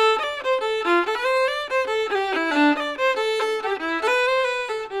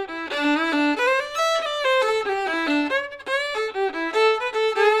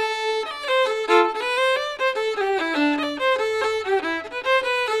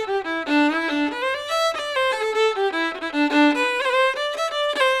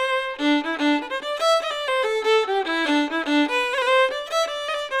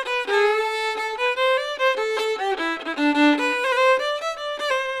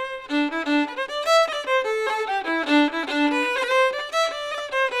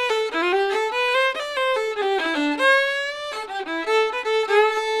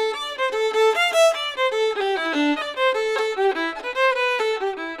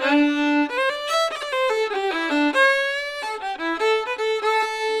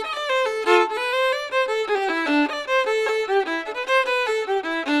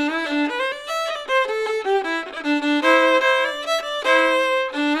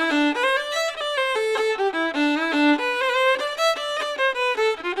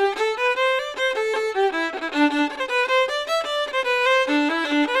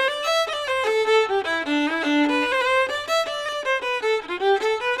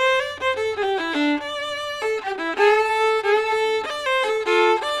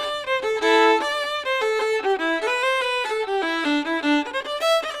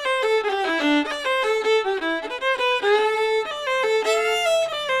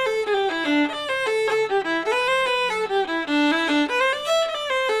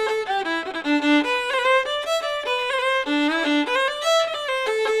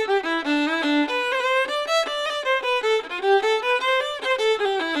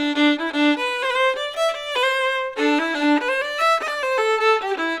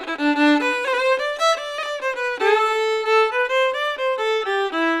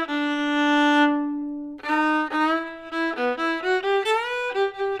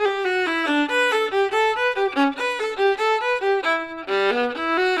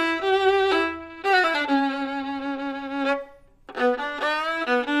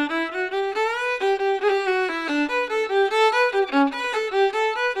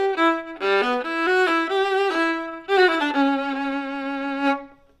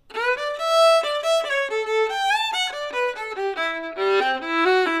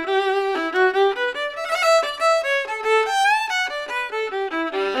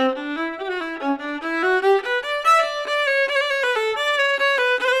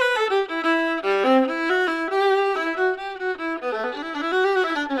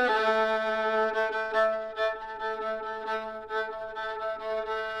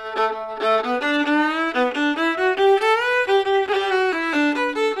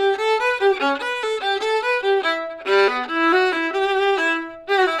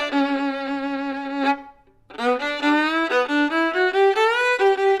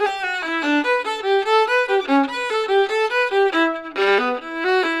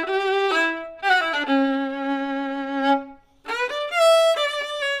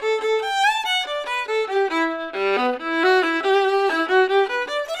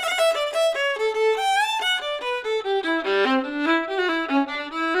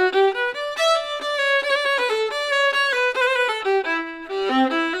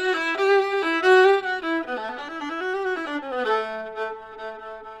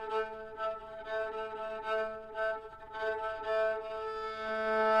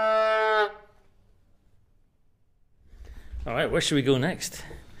 right, where should we go next?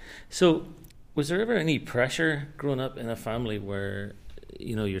 So, was there ever any pressure growing up in a family where,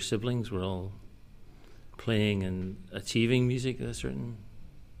 you know, your siblings were all playing and achieving music to a certain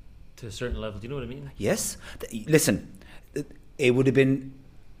level? Do you know what I mean? Yes. Listen, it would have been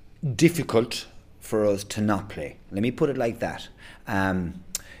difficult for us to not play. Let me put it like that.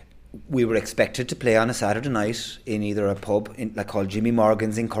 We were expected to play on a Saturday night in either a pub called Jimmy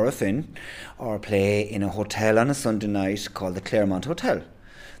Morgan's in Corofin, or play in a hotel on a Sunday night called the Claremont Hotel.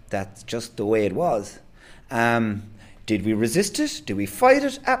 That's just the way it was. Did we resist it? Did we fight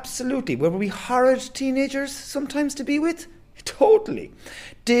it? Absolutely. Were we horrid teenagers sometimes to be with? Totally.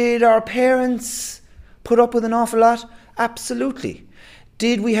 Did our parents put up with an awful lot? Absolutely.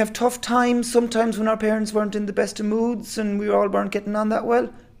 Did we have tough times sometimes when our parents weren't in the best of moods and we all weren't getting on that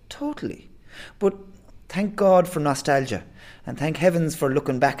well? Totally. But thank God for nostalgia, and thank heavens for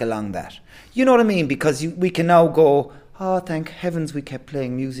looking back along that. You know what I mean? Because we can now go, oh, thank heavens we kept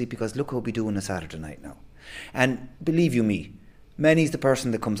playing music, because look what we do on a Saturday night now. And believe you me, Manny's the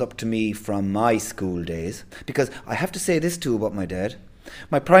person that comes up to me from my school days, because I have to say this too about my dad.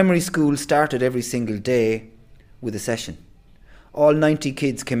 My primary school started every single day with a session. All 90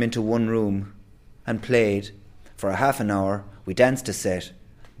 kids came into one room and played for a half an hour. We danced a set,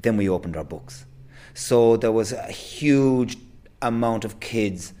 then we opened our books. So there was a huge amount of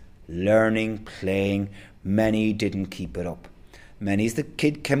kids learning, playing. Many didn't keep it up. Many's the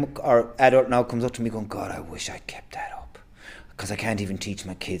kid or adult now comes up to me going, God, I wish I'd kept that up, because I can't even teach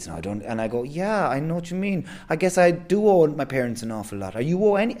my kids now. And I go, yeah, I know what you mean. I guess I do owe my parents an awful lot. Or you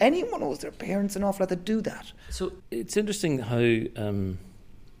owe anyone owes their parents an awful lot that do that. So it's interesting how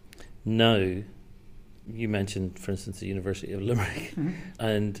now, you mentioned, for instance, the University of Limerick,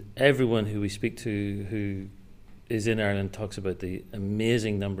 and everyone who we speak to who is in Ireland talks about the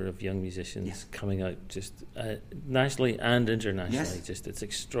amazing number of young musicians coming out, just nationally and internationally. Yes. Just it's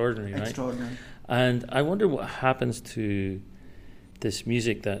extraordinary, right? Extraordinary. And I wonder what happens to this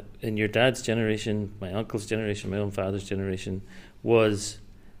music that in your dad's generation, my uncle's generation, my own father's generation, was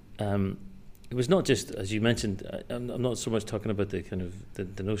it was not just, as you mentioned, I'm not so much talking about the kind of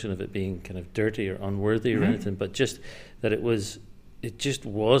the notion of it being kind of dirty or unworthy or anything, but just that it just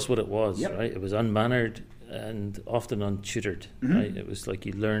was what it was, right? It was unmannered and often untutored, right? It was like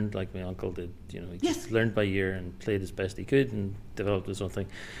you learned, like my uncle did, you know, he just learned by ear and played as best he could and developed his own thing.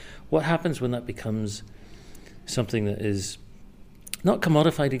 What happens when that becomes something that is not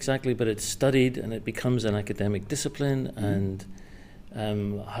commodified exactly, but it's studied and it becomes an academic discipline, and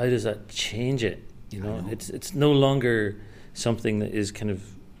how does that change it? You know, it's no longer something that is kind of,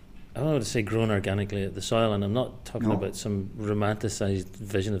 I don't know how to say, grown organically at the soil, and I'm not talking about some romanticised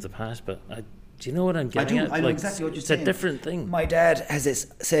vision of the past, but do you know what I'm getting at? I know exactly what you're saying. It's a different thing. My dad has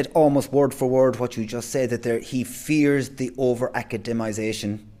said almost word for word what you just said, that he fears the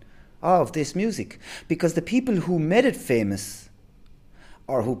over-academisation of this music, because the people who made it famous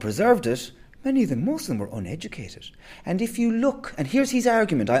or who preserved it, most of them were uneducated. And if you look, and here's his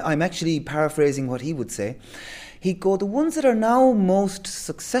argument, I'm actually paraphrasing what he would say, he'd go, the ones that are now most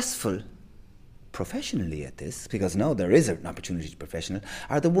successful professionally at this, because now there is an opportunity to be professional,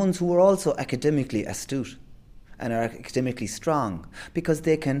 are the ones who are also academically astute and are academically strong, because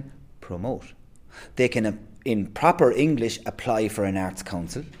they can promote. They can, in proper English, apply for an Arts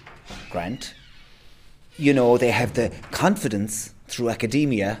Council grant. You know, they have the confidence through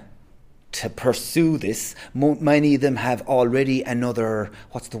academia to pursue this. Many of them have already another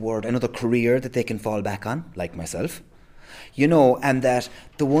career that they can fall back on, like myself. You know, and that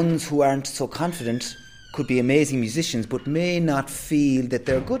the ones who aren't so confident could be amazing musicians but may not feel that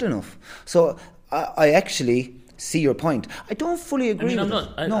they're good enough. So I actually see your point. I don't fully agree with it.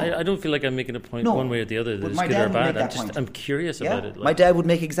 I don't feel like I'm making a point one way or the other that it's good or bad. I'm curious about it. My dad would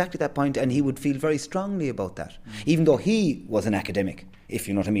make exactly that point, and he would feel very strongly about that, even though he was an academic, if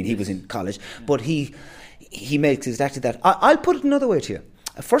you know what I mean. He was in college, but he makes exactly that. I'll put it another way to you.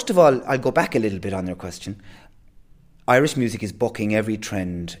 First of all, I'll go back a little bit on your question. Irish music is bucking every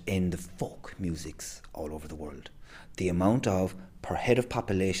trend in the folk musics all over the world. The amount of per head of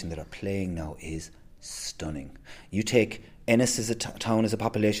population that are playing now is stunning. You take Ennis as a town as a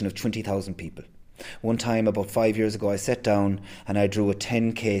population of 20,000 people. One time, about 5 years ago, I sat down and I drew a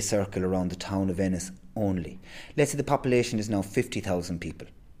 10k circle around the town of Ennis only. Let's say the population is now 50,000 people,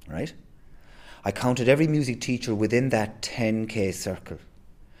 right? I counted every music teacher within that 10k circle.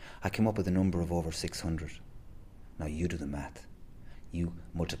 I came up with a number of over 600. Now you do the math. You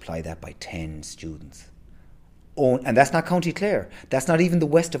multiply that by 10 students. And that's not County Clare. That's not even the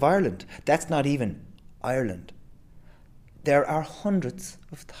west of Ireland. That's not even Ireland. There are hundreds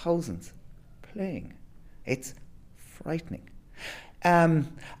of thousands playing. It's frightening.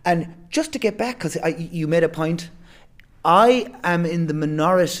 And just to get back, because you made a point, I am in the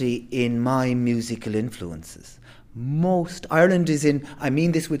minority in my musical influences. Ireland is in, I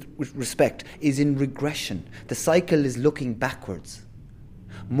mean this with respect, is in regression. The cycle is looking backwards.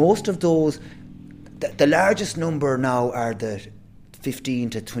 Most of those, the largest number now are the 15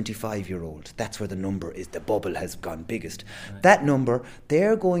 to 25-year-olds. That's where the number is. The bubble has gone biggest. Right. That number,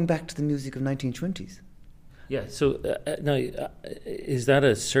 they're going back to the music of 1920s. Yeah, so now, is that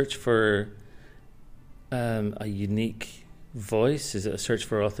a search for a unique voice? Is it a search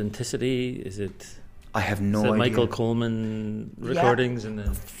for authenticity? Is it... I have no idea. Michael Coleman recordings?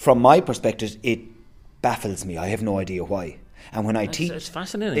 Yeah. From my perspective, it baffles me. I have no idea why. And when I teach... It's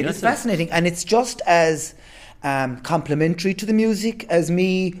fascinating. It's fascinating. And it's just as complimentary to the music as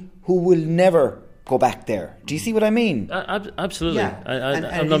me, who will never go back there. Do you see what I mean? Absolutely. Yeah.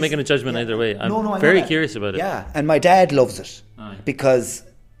 I'm not making a judgment either way. I'm very curious about it. Yeah, and my dad loves it because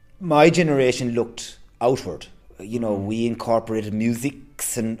my generation looked outward. You know, we incorporated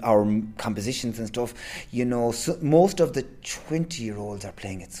musics and our compositions and stuff. You know, so most of the 20-year-olds are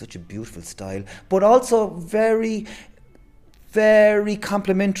playing it such a beautiful style, but also very, very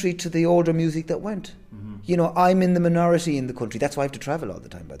complimentary to the older music that went. Mm-hmm. You know, I'm in the minority in the country. That's why I have to travel all the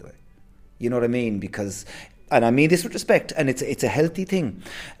time, by the way. You know what I mean? Because, and I mean this with respect, and it's a healthy thing.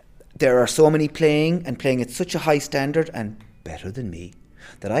 There are so many playing at such a high standard and better than me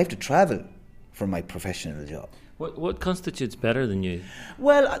that I have to travel for my professional job. What constitutes better than you?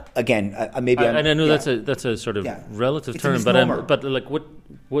 Well, again, maybe. And I know that's a sort of relative term, but like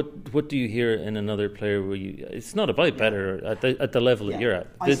what do you hear in another player where you? It's not about better at the level that you're at.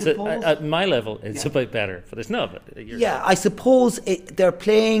 At my level, it's about better, but it's not. I suppose they're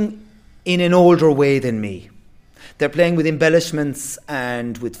playing in an older way than me. They're playing with embellishments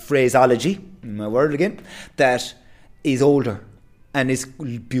and with phraseology, my word again, that is older and is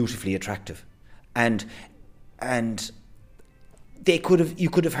beautifully attractive, and you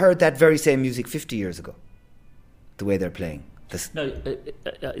could have heard that very same music 50 years ago, the way they're playing. Now,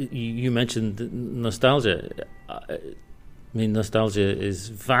 you mentioned nostalgia. I mean, nostalgia is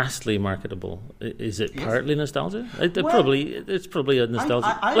vastly marketable. Is it partly nostalgia? It's probably a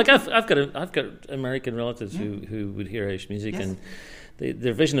nostalgia. I've got American relatives who would hear Irish music, and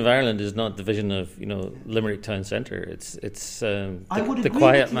their vision of Ireland is not the vision of Limerick town centre. It's the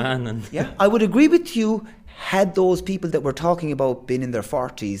quiet man. And I would agree with you. Had those people that we're talking about been in their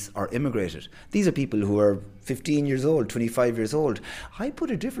 40s or immigrated, these are people who are 15 years old, 25 years old. I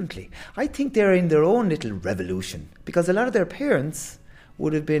put it differently. I think they're in their own little revolution because a lot of their parents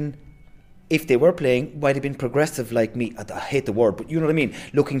would have been, if they were playing, might have been progressive like me. I hate the word, but you know what I mean,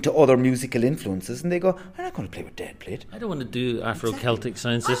 looking to other musical influences, and they go, I'm not going to play what Dad played. I don't want to do Afro-Celtic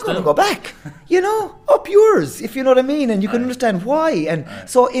sound system. I'm going to go back, up yours, if you know what I mean, and you can understand why. And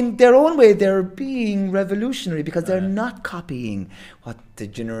so in their own way, they're being revolutionary because they're not copying what the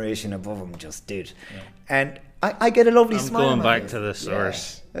generation above them just did. Yeah. And I get a lovely smile. I'm going back to the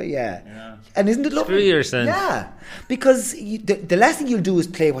source. Yeah. And isn't it lovely? Screw your sense. Yeah, because the last thing you'll do is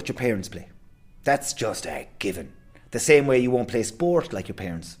play what your parents play. That's just a given. The same way you won't play sport like your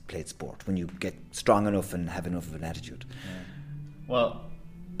parents played sport when you get strong enough and have enough of an attitude. Yeah. Well,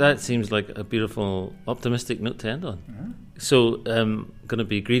 that seems like a beautiful, optimistic note to end on. Mm-hmm. So I'm going to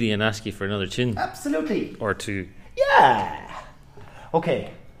be greedy and ask you for another tune. Absolutely. Or two. Yeah. Okay.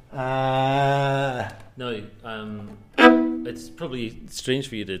 No, it's probably strange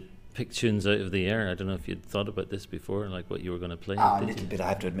for you to pick tunes out of the air. I don't know if you'd thought about this before, like what you were going to play. A little bit, I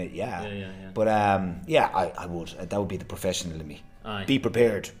have to admit, yeah. But I would. That would be the professional in me. Aye. Be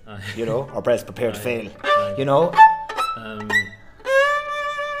prepared, or best prepared to fail. Aye.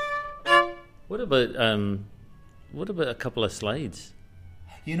 What about a couple of slides?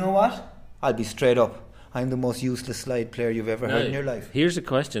 You know what? I'll be straight up. I'm the most useless slide player you've ever heard in your life. Here's a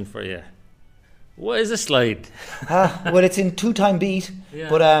question for you. What is a slide? Well, it's in 2-time beat,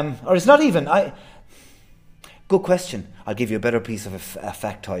 but or it's not even. Good question. I'll give you a better piece of a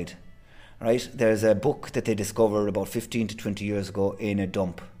factoid. Right? There's a book that they discovered about 15 to 20 years ago in a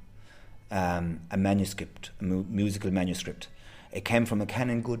dump, a manuscript, a musical manuscript. It came from a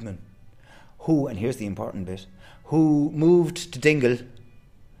Canon Goodman, who, and here's the important bit, who moved to Dingle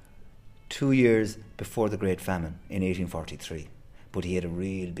 2 years before the Great Famine in 1843. But he had a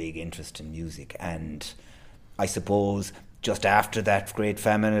real big interest in music, and I suppose just after that Great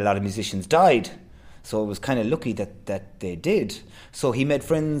Famine a lot of musicians died, so it was kind of lucky that they did. So he made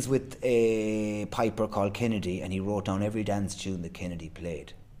friends with a piper called Kennedy, and he wrote down every dance tune that Kennedy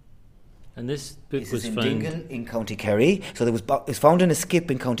played. And this book was in found Dingle in County Kerry, so it was found in a skip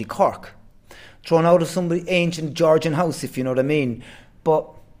in County Cork. thrown out of some ancient Georgian house, if you know what I mean. But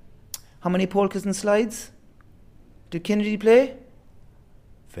how many polkas and slides did Kennedy play?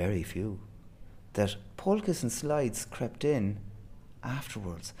 Very few. That polkas and slides crept in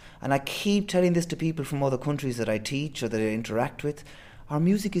afterwards. And I keep telling this to people from other countries that I teach or that I interact with. Our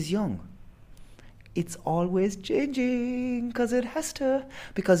music is young. It's always changing, because it has to.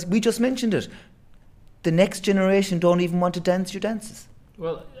 Because we just mentioned it. The next generation don't even want to dance your dances.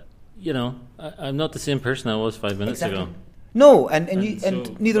 Well, you know, I'm not the same person I was 5 minutes ago. No, and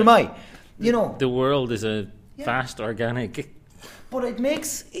neither am I. You know, the world is a vast organic. But it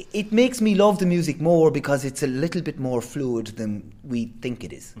makes me love the music more because it's a little bit more fluid than we think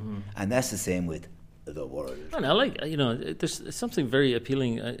it is, and that's the same with the world. And I like, you know, there's something very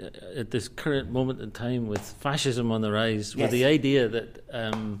appealing at this current moment in time with fascism on the rise, with the idea that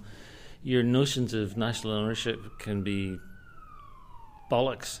your notions of national ownership can be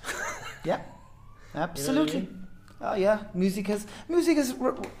bollocks. Yeah, absolutely. You know what I mean? Oh yeah, music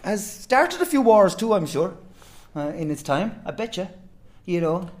has started a few wars too, I'm sure, in its time. I bet you. You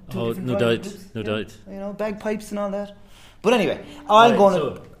know. Oh, no doubt, no doubt. You know, bagpipes and all that. But anyway, I'm going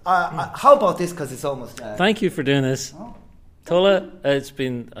to. How about this? Because it's almost. Thank you for doing this, Tola. It's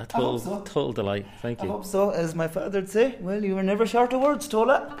been a total delight. Thank you. I hope so. As my father'd say, well, you were never short of words,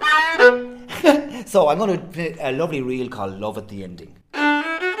 Tola. So I'm going to play a lovely reel called "Love at the Ending."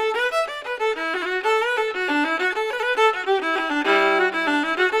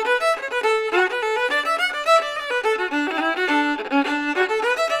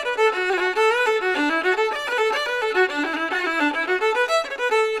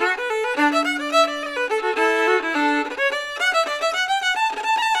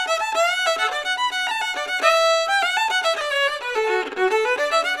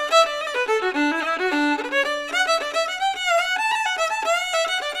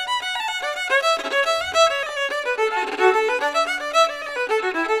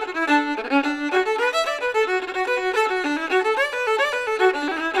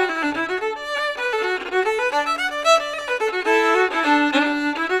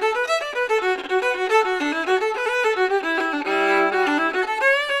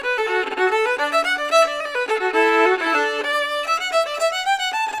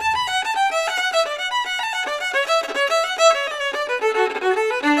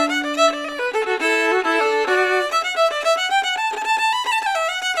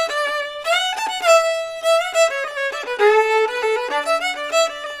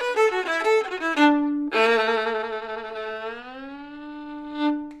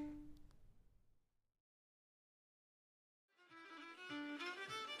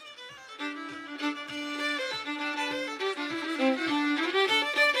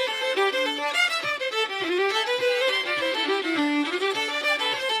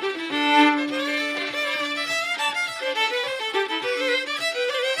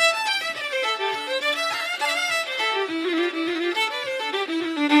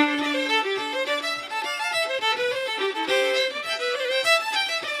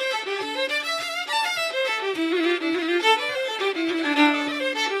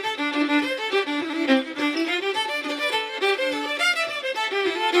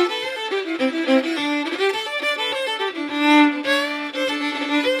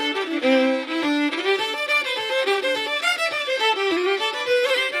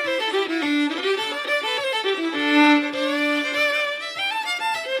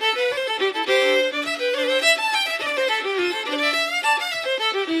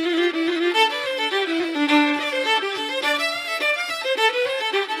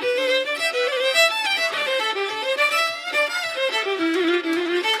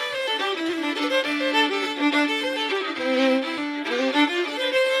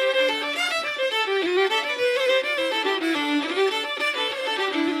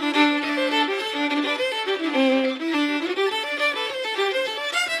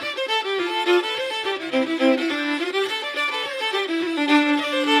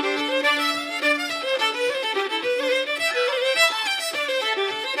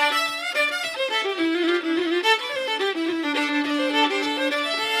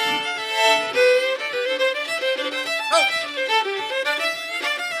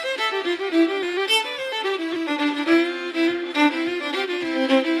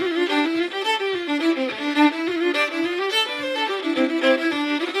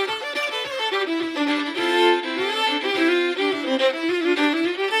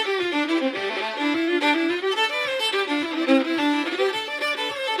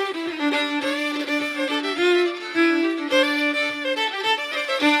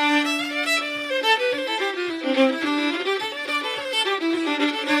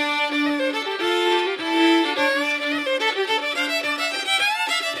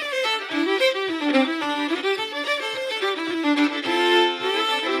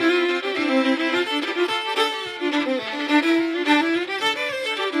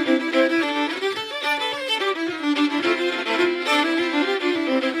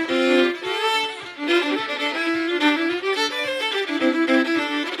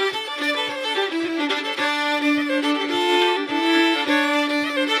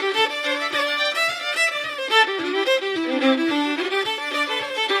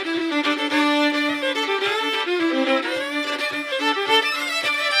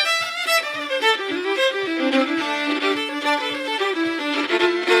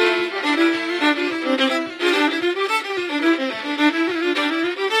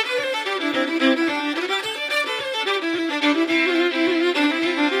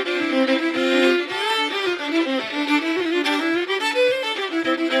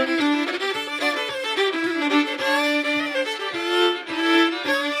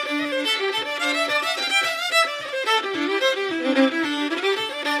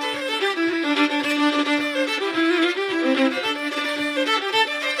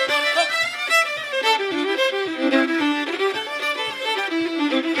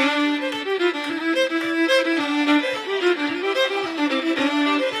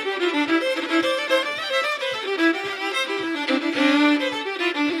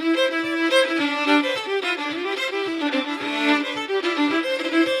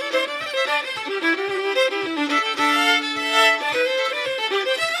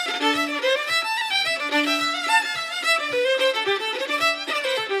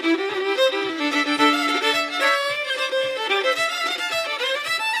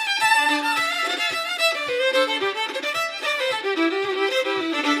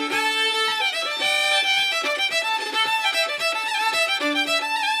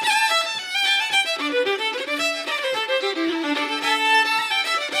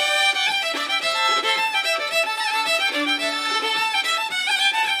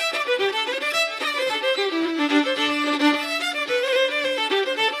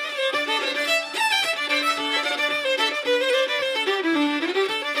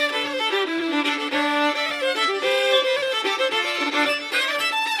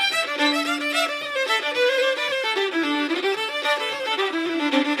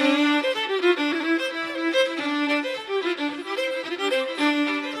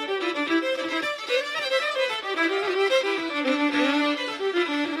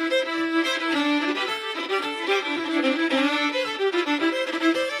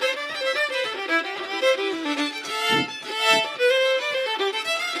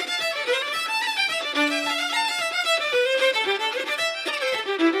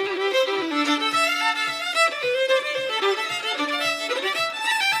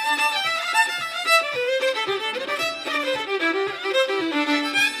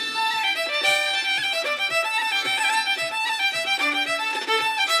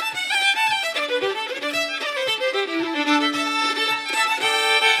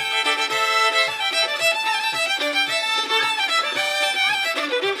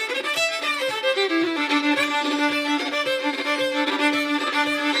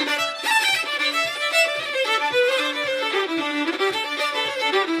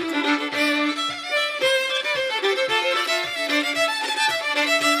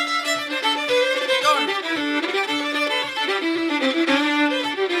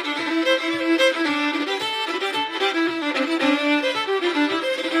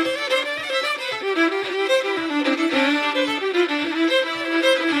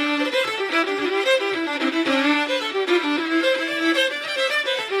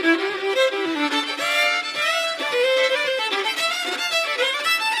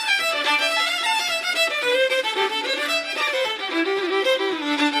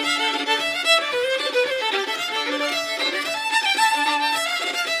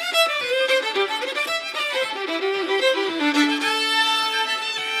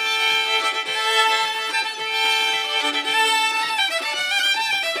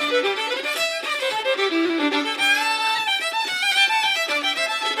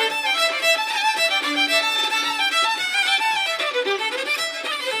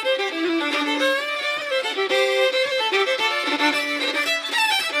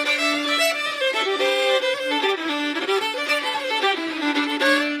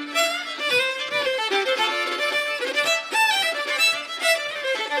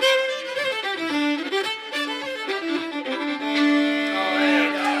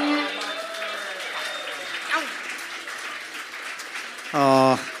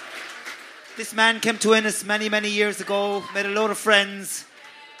 This man came to Ennis many, many years ago, made a load of friends,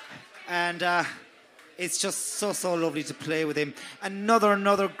 and it's just so lovely to play with him.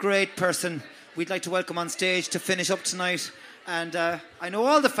 Another great person we'd like to welcome on stage to finish up tonight. And I know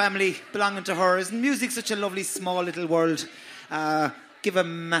all the family belonging to her. Isn't music such a lovely, small little world? Give a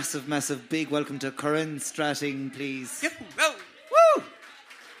massive, big welcome to Corinne Stratting, please. Yep. Whoa. Woo!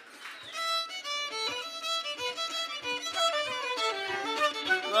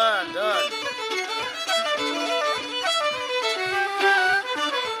 Well done.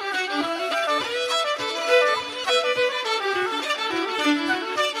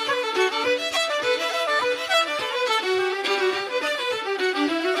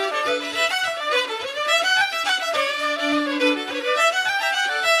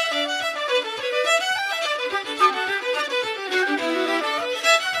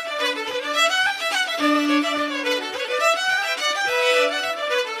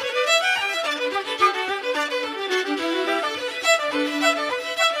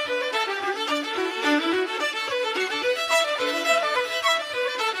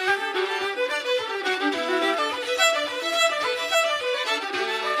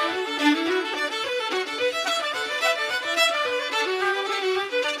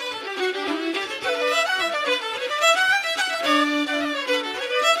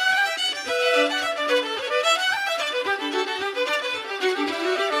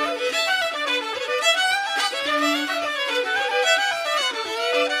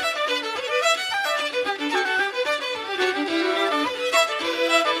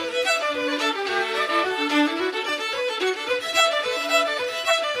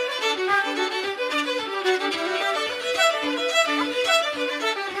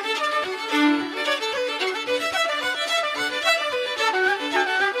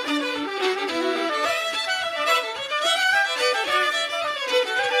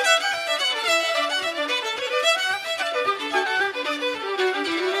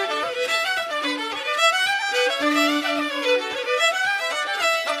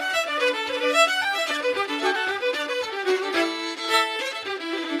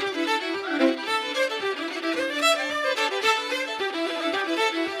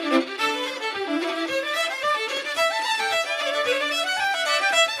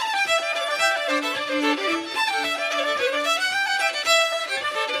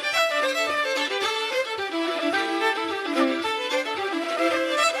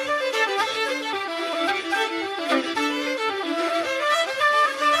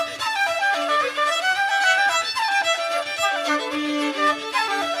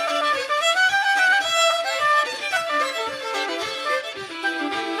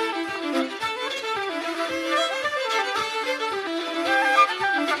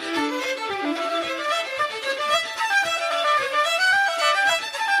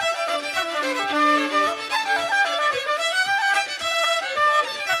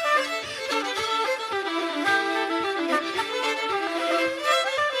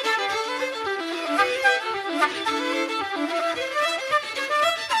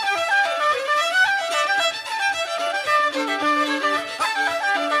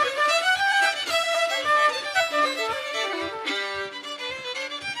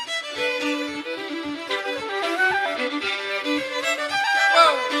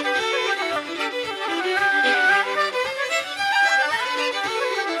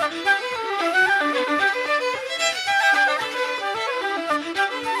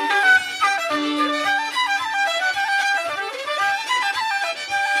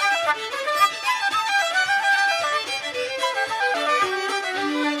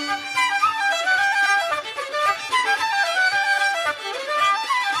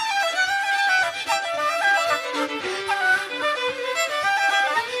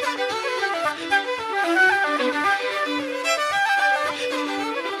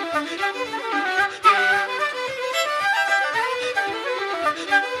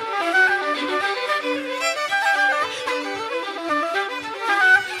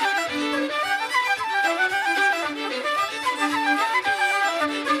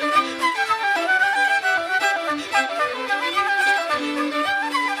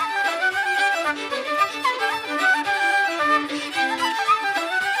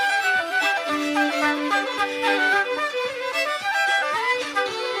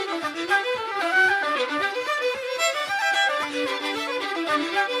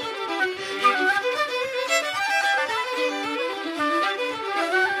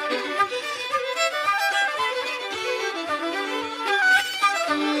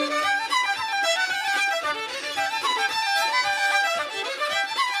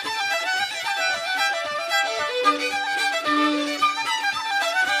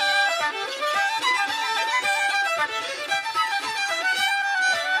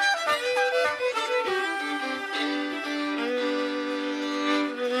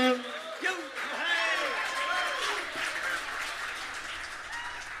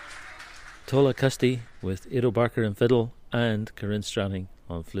 Tola Custy with Edo Barker and fiddle and Corinne Stranning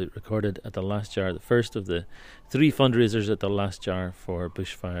on flute, recorded at the Last Jar, the first of the 3 fundraisers at the Last Jar for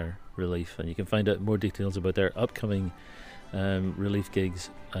bushfire relief. And you can find out more details about their upcoming relief gigs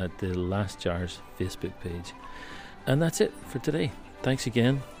at the Last Jar's Facebook page. And that's it for today. Thanks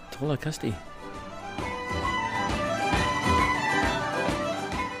again, Tola Custy.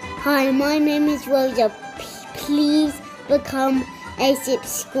 Hi, my name is Rosa. Please become a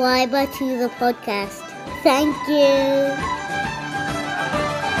subscriber to the podcast. Thank you.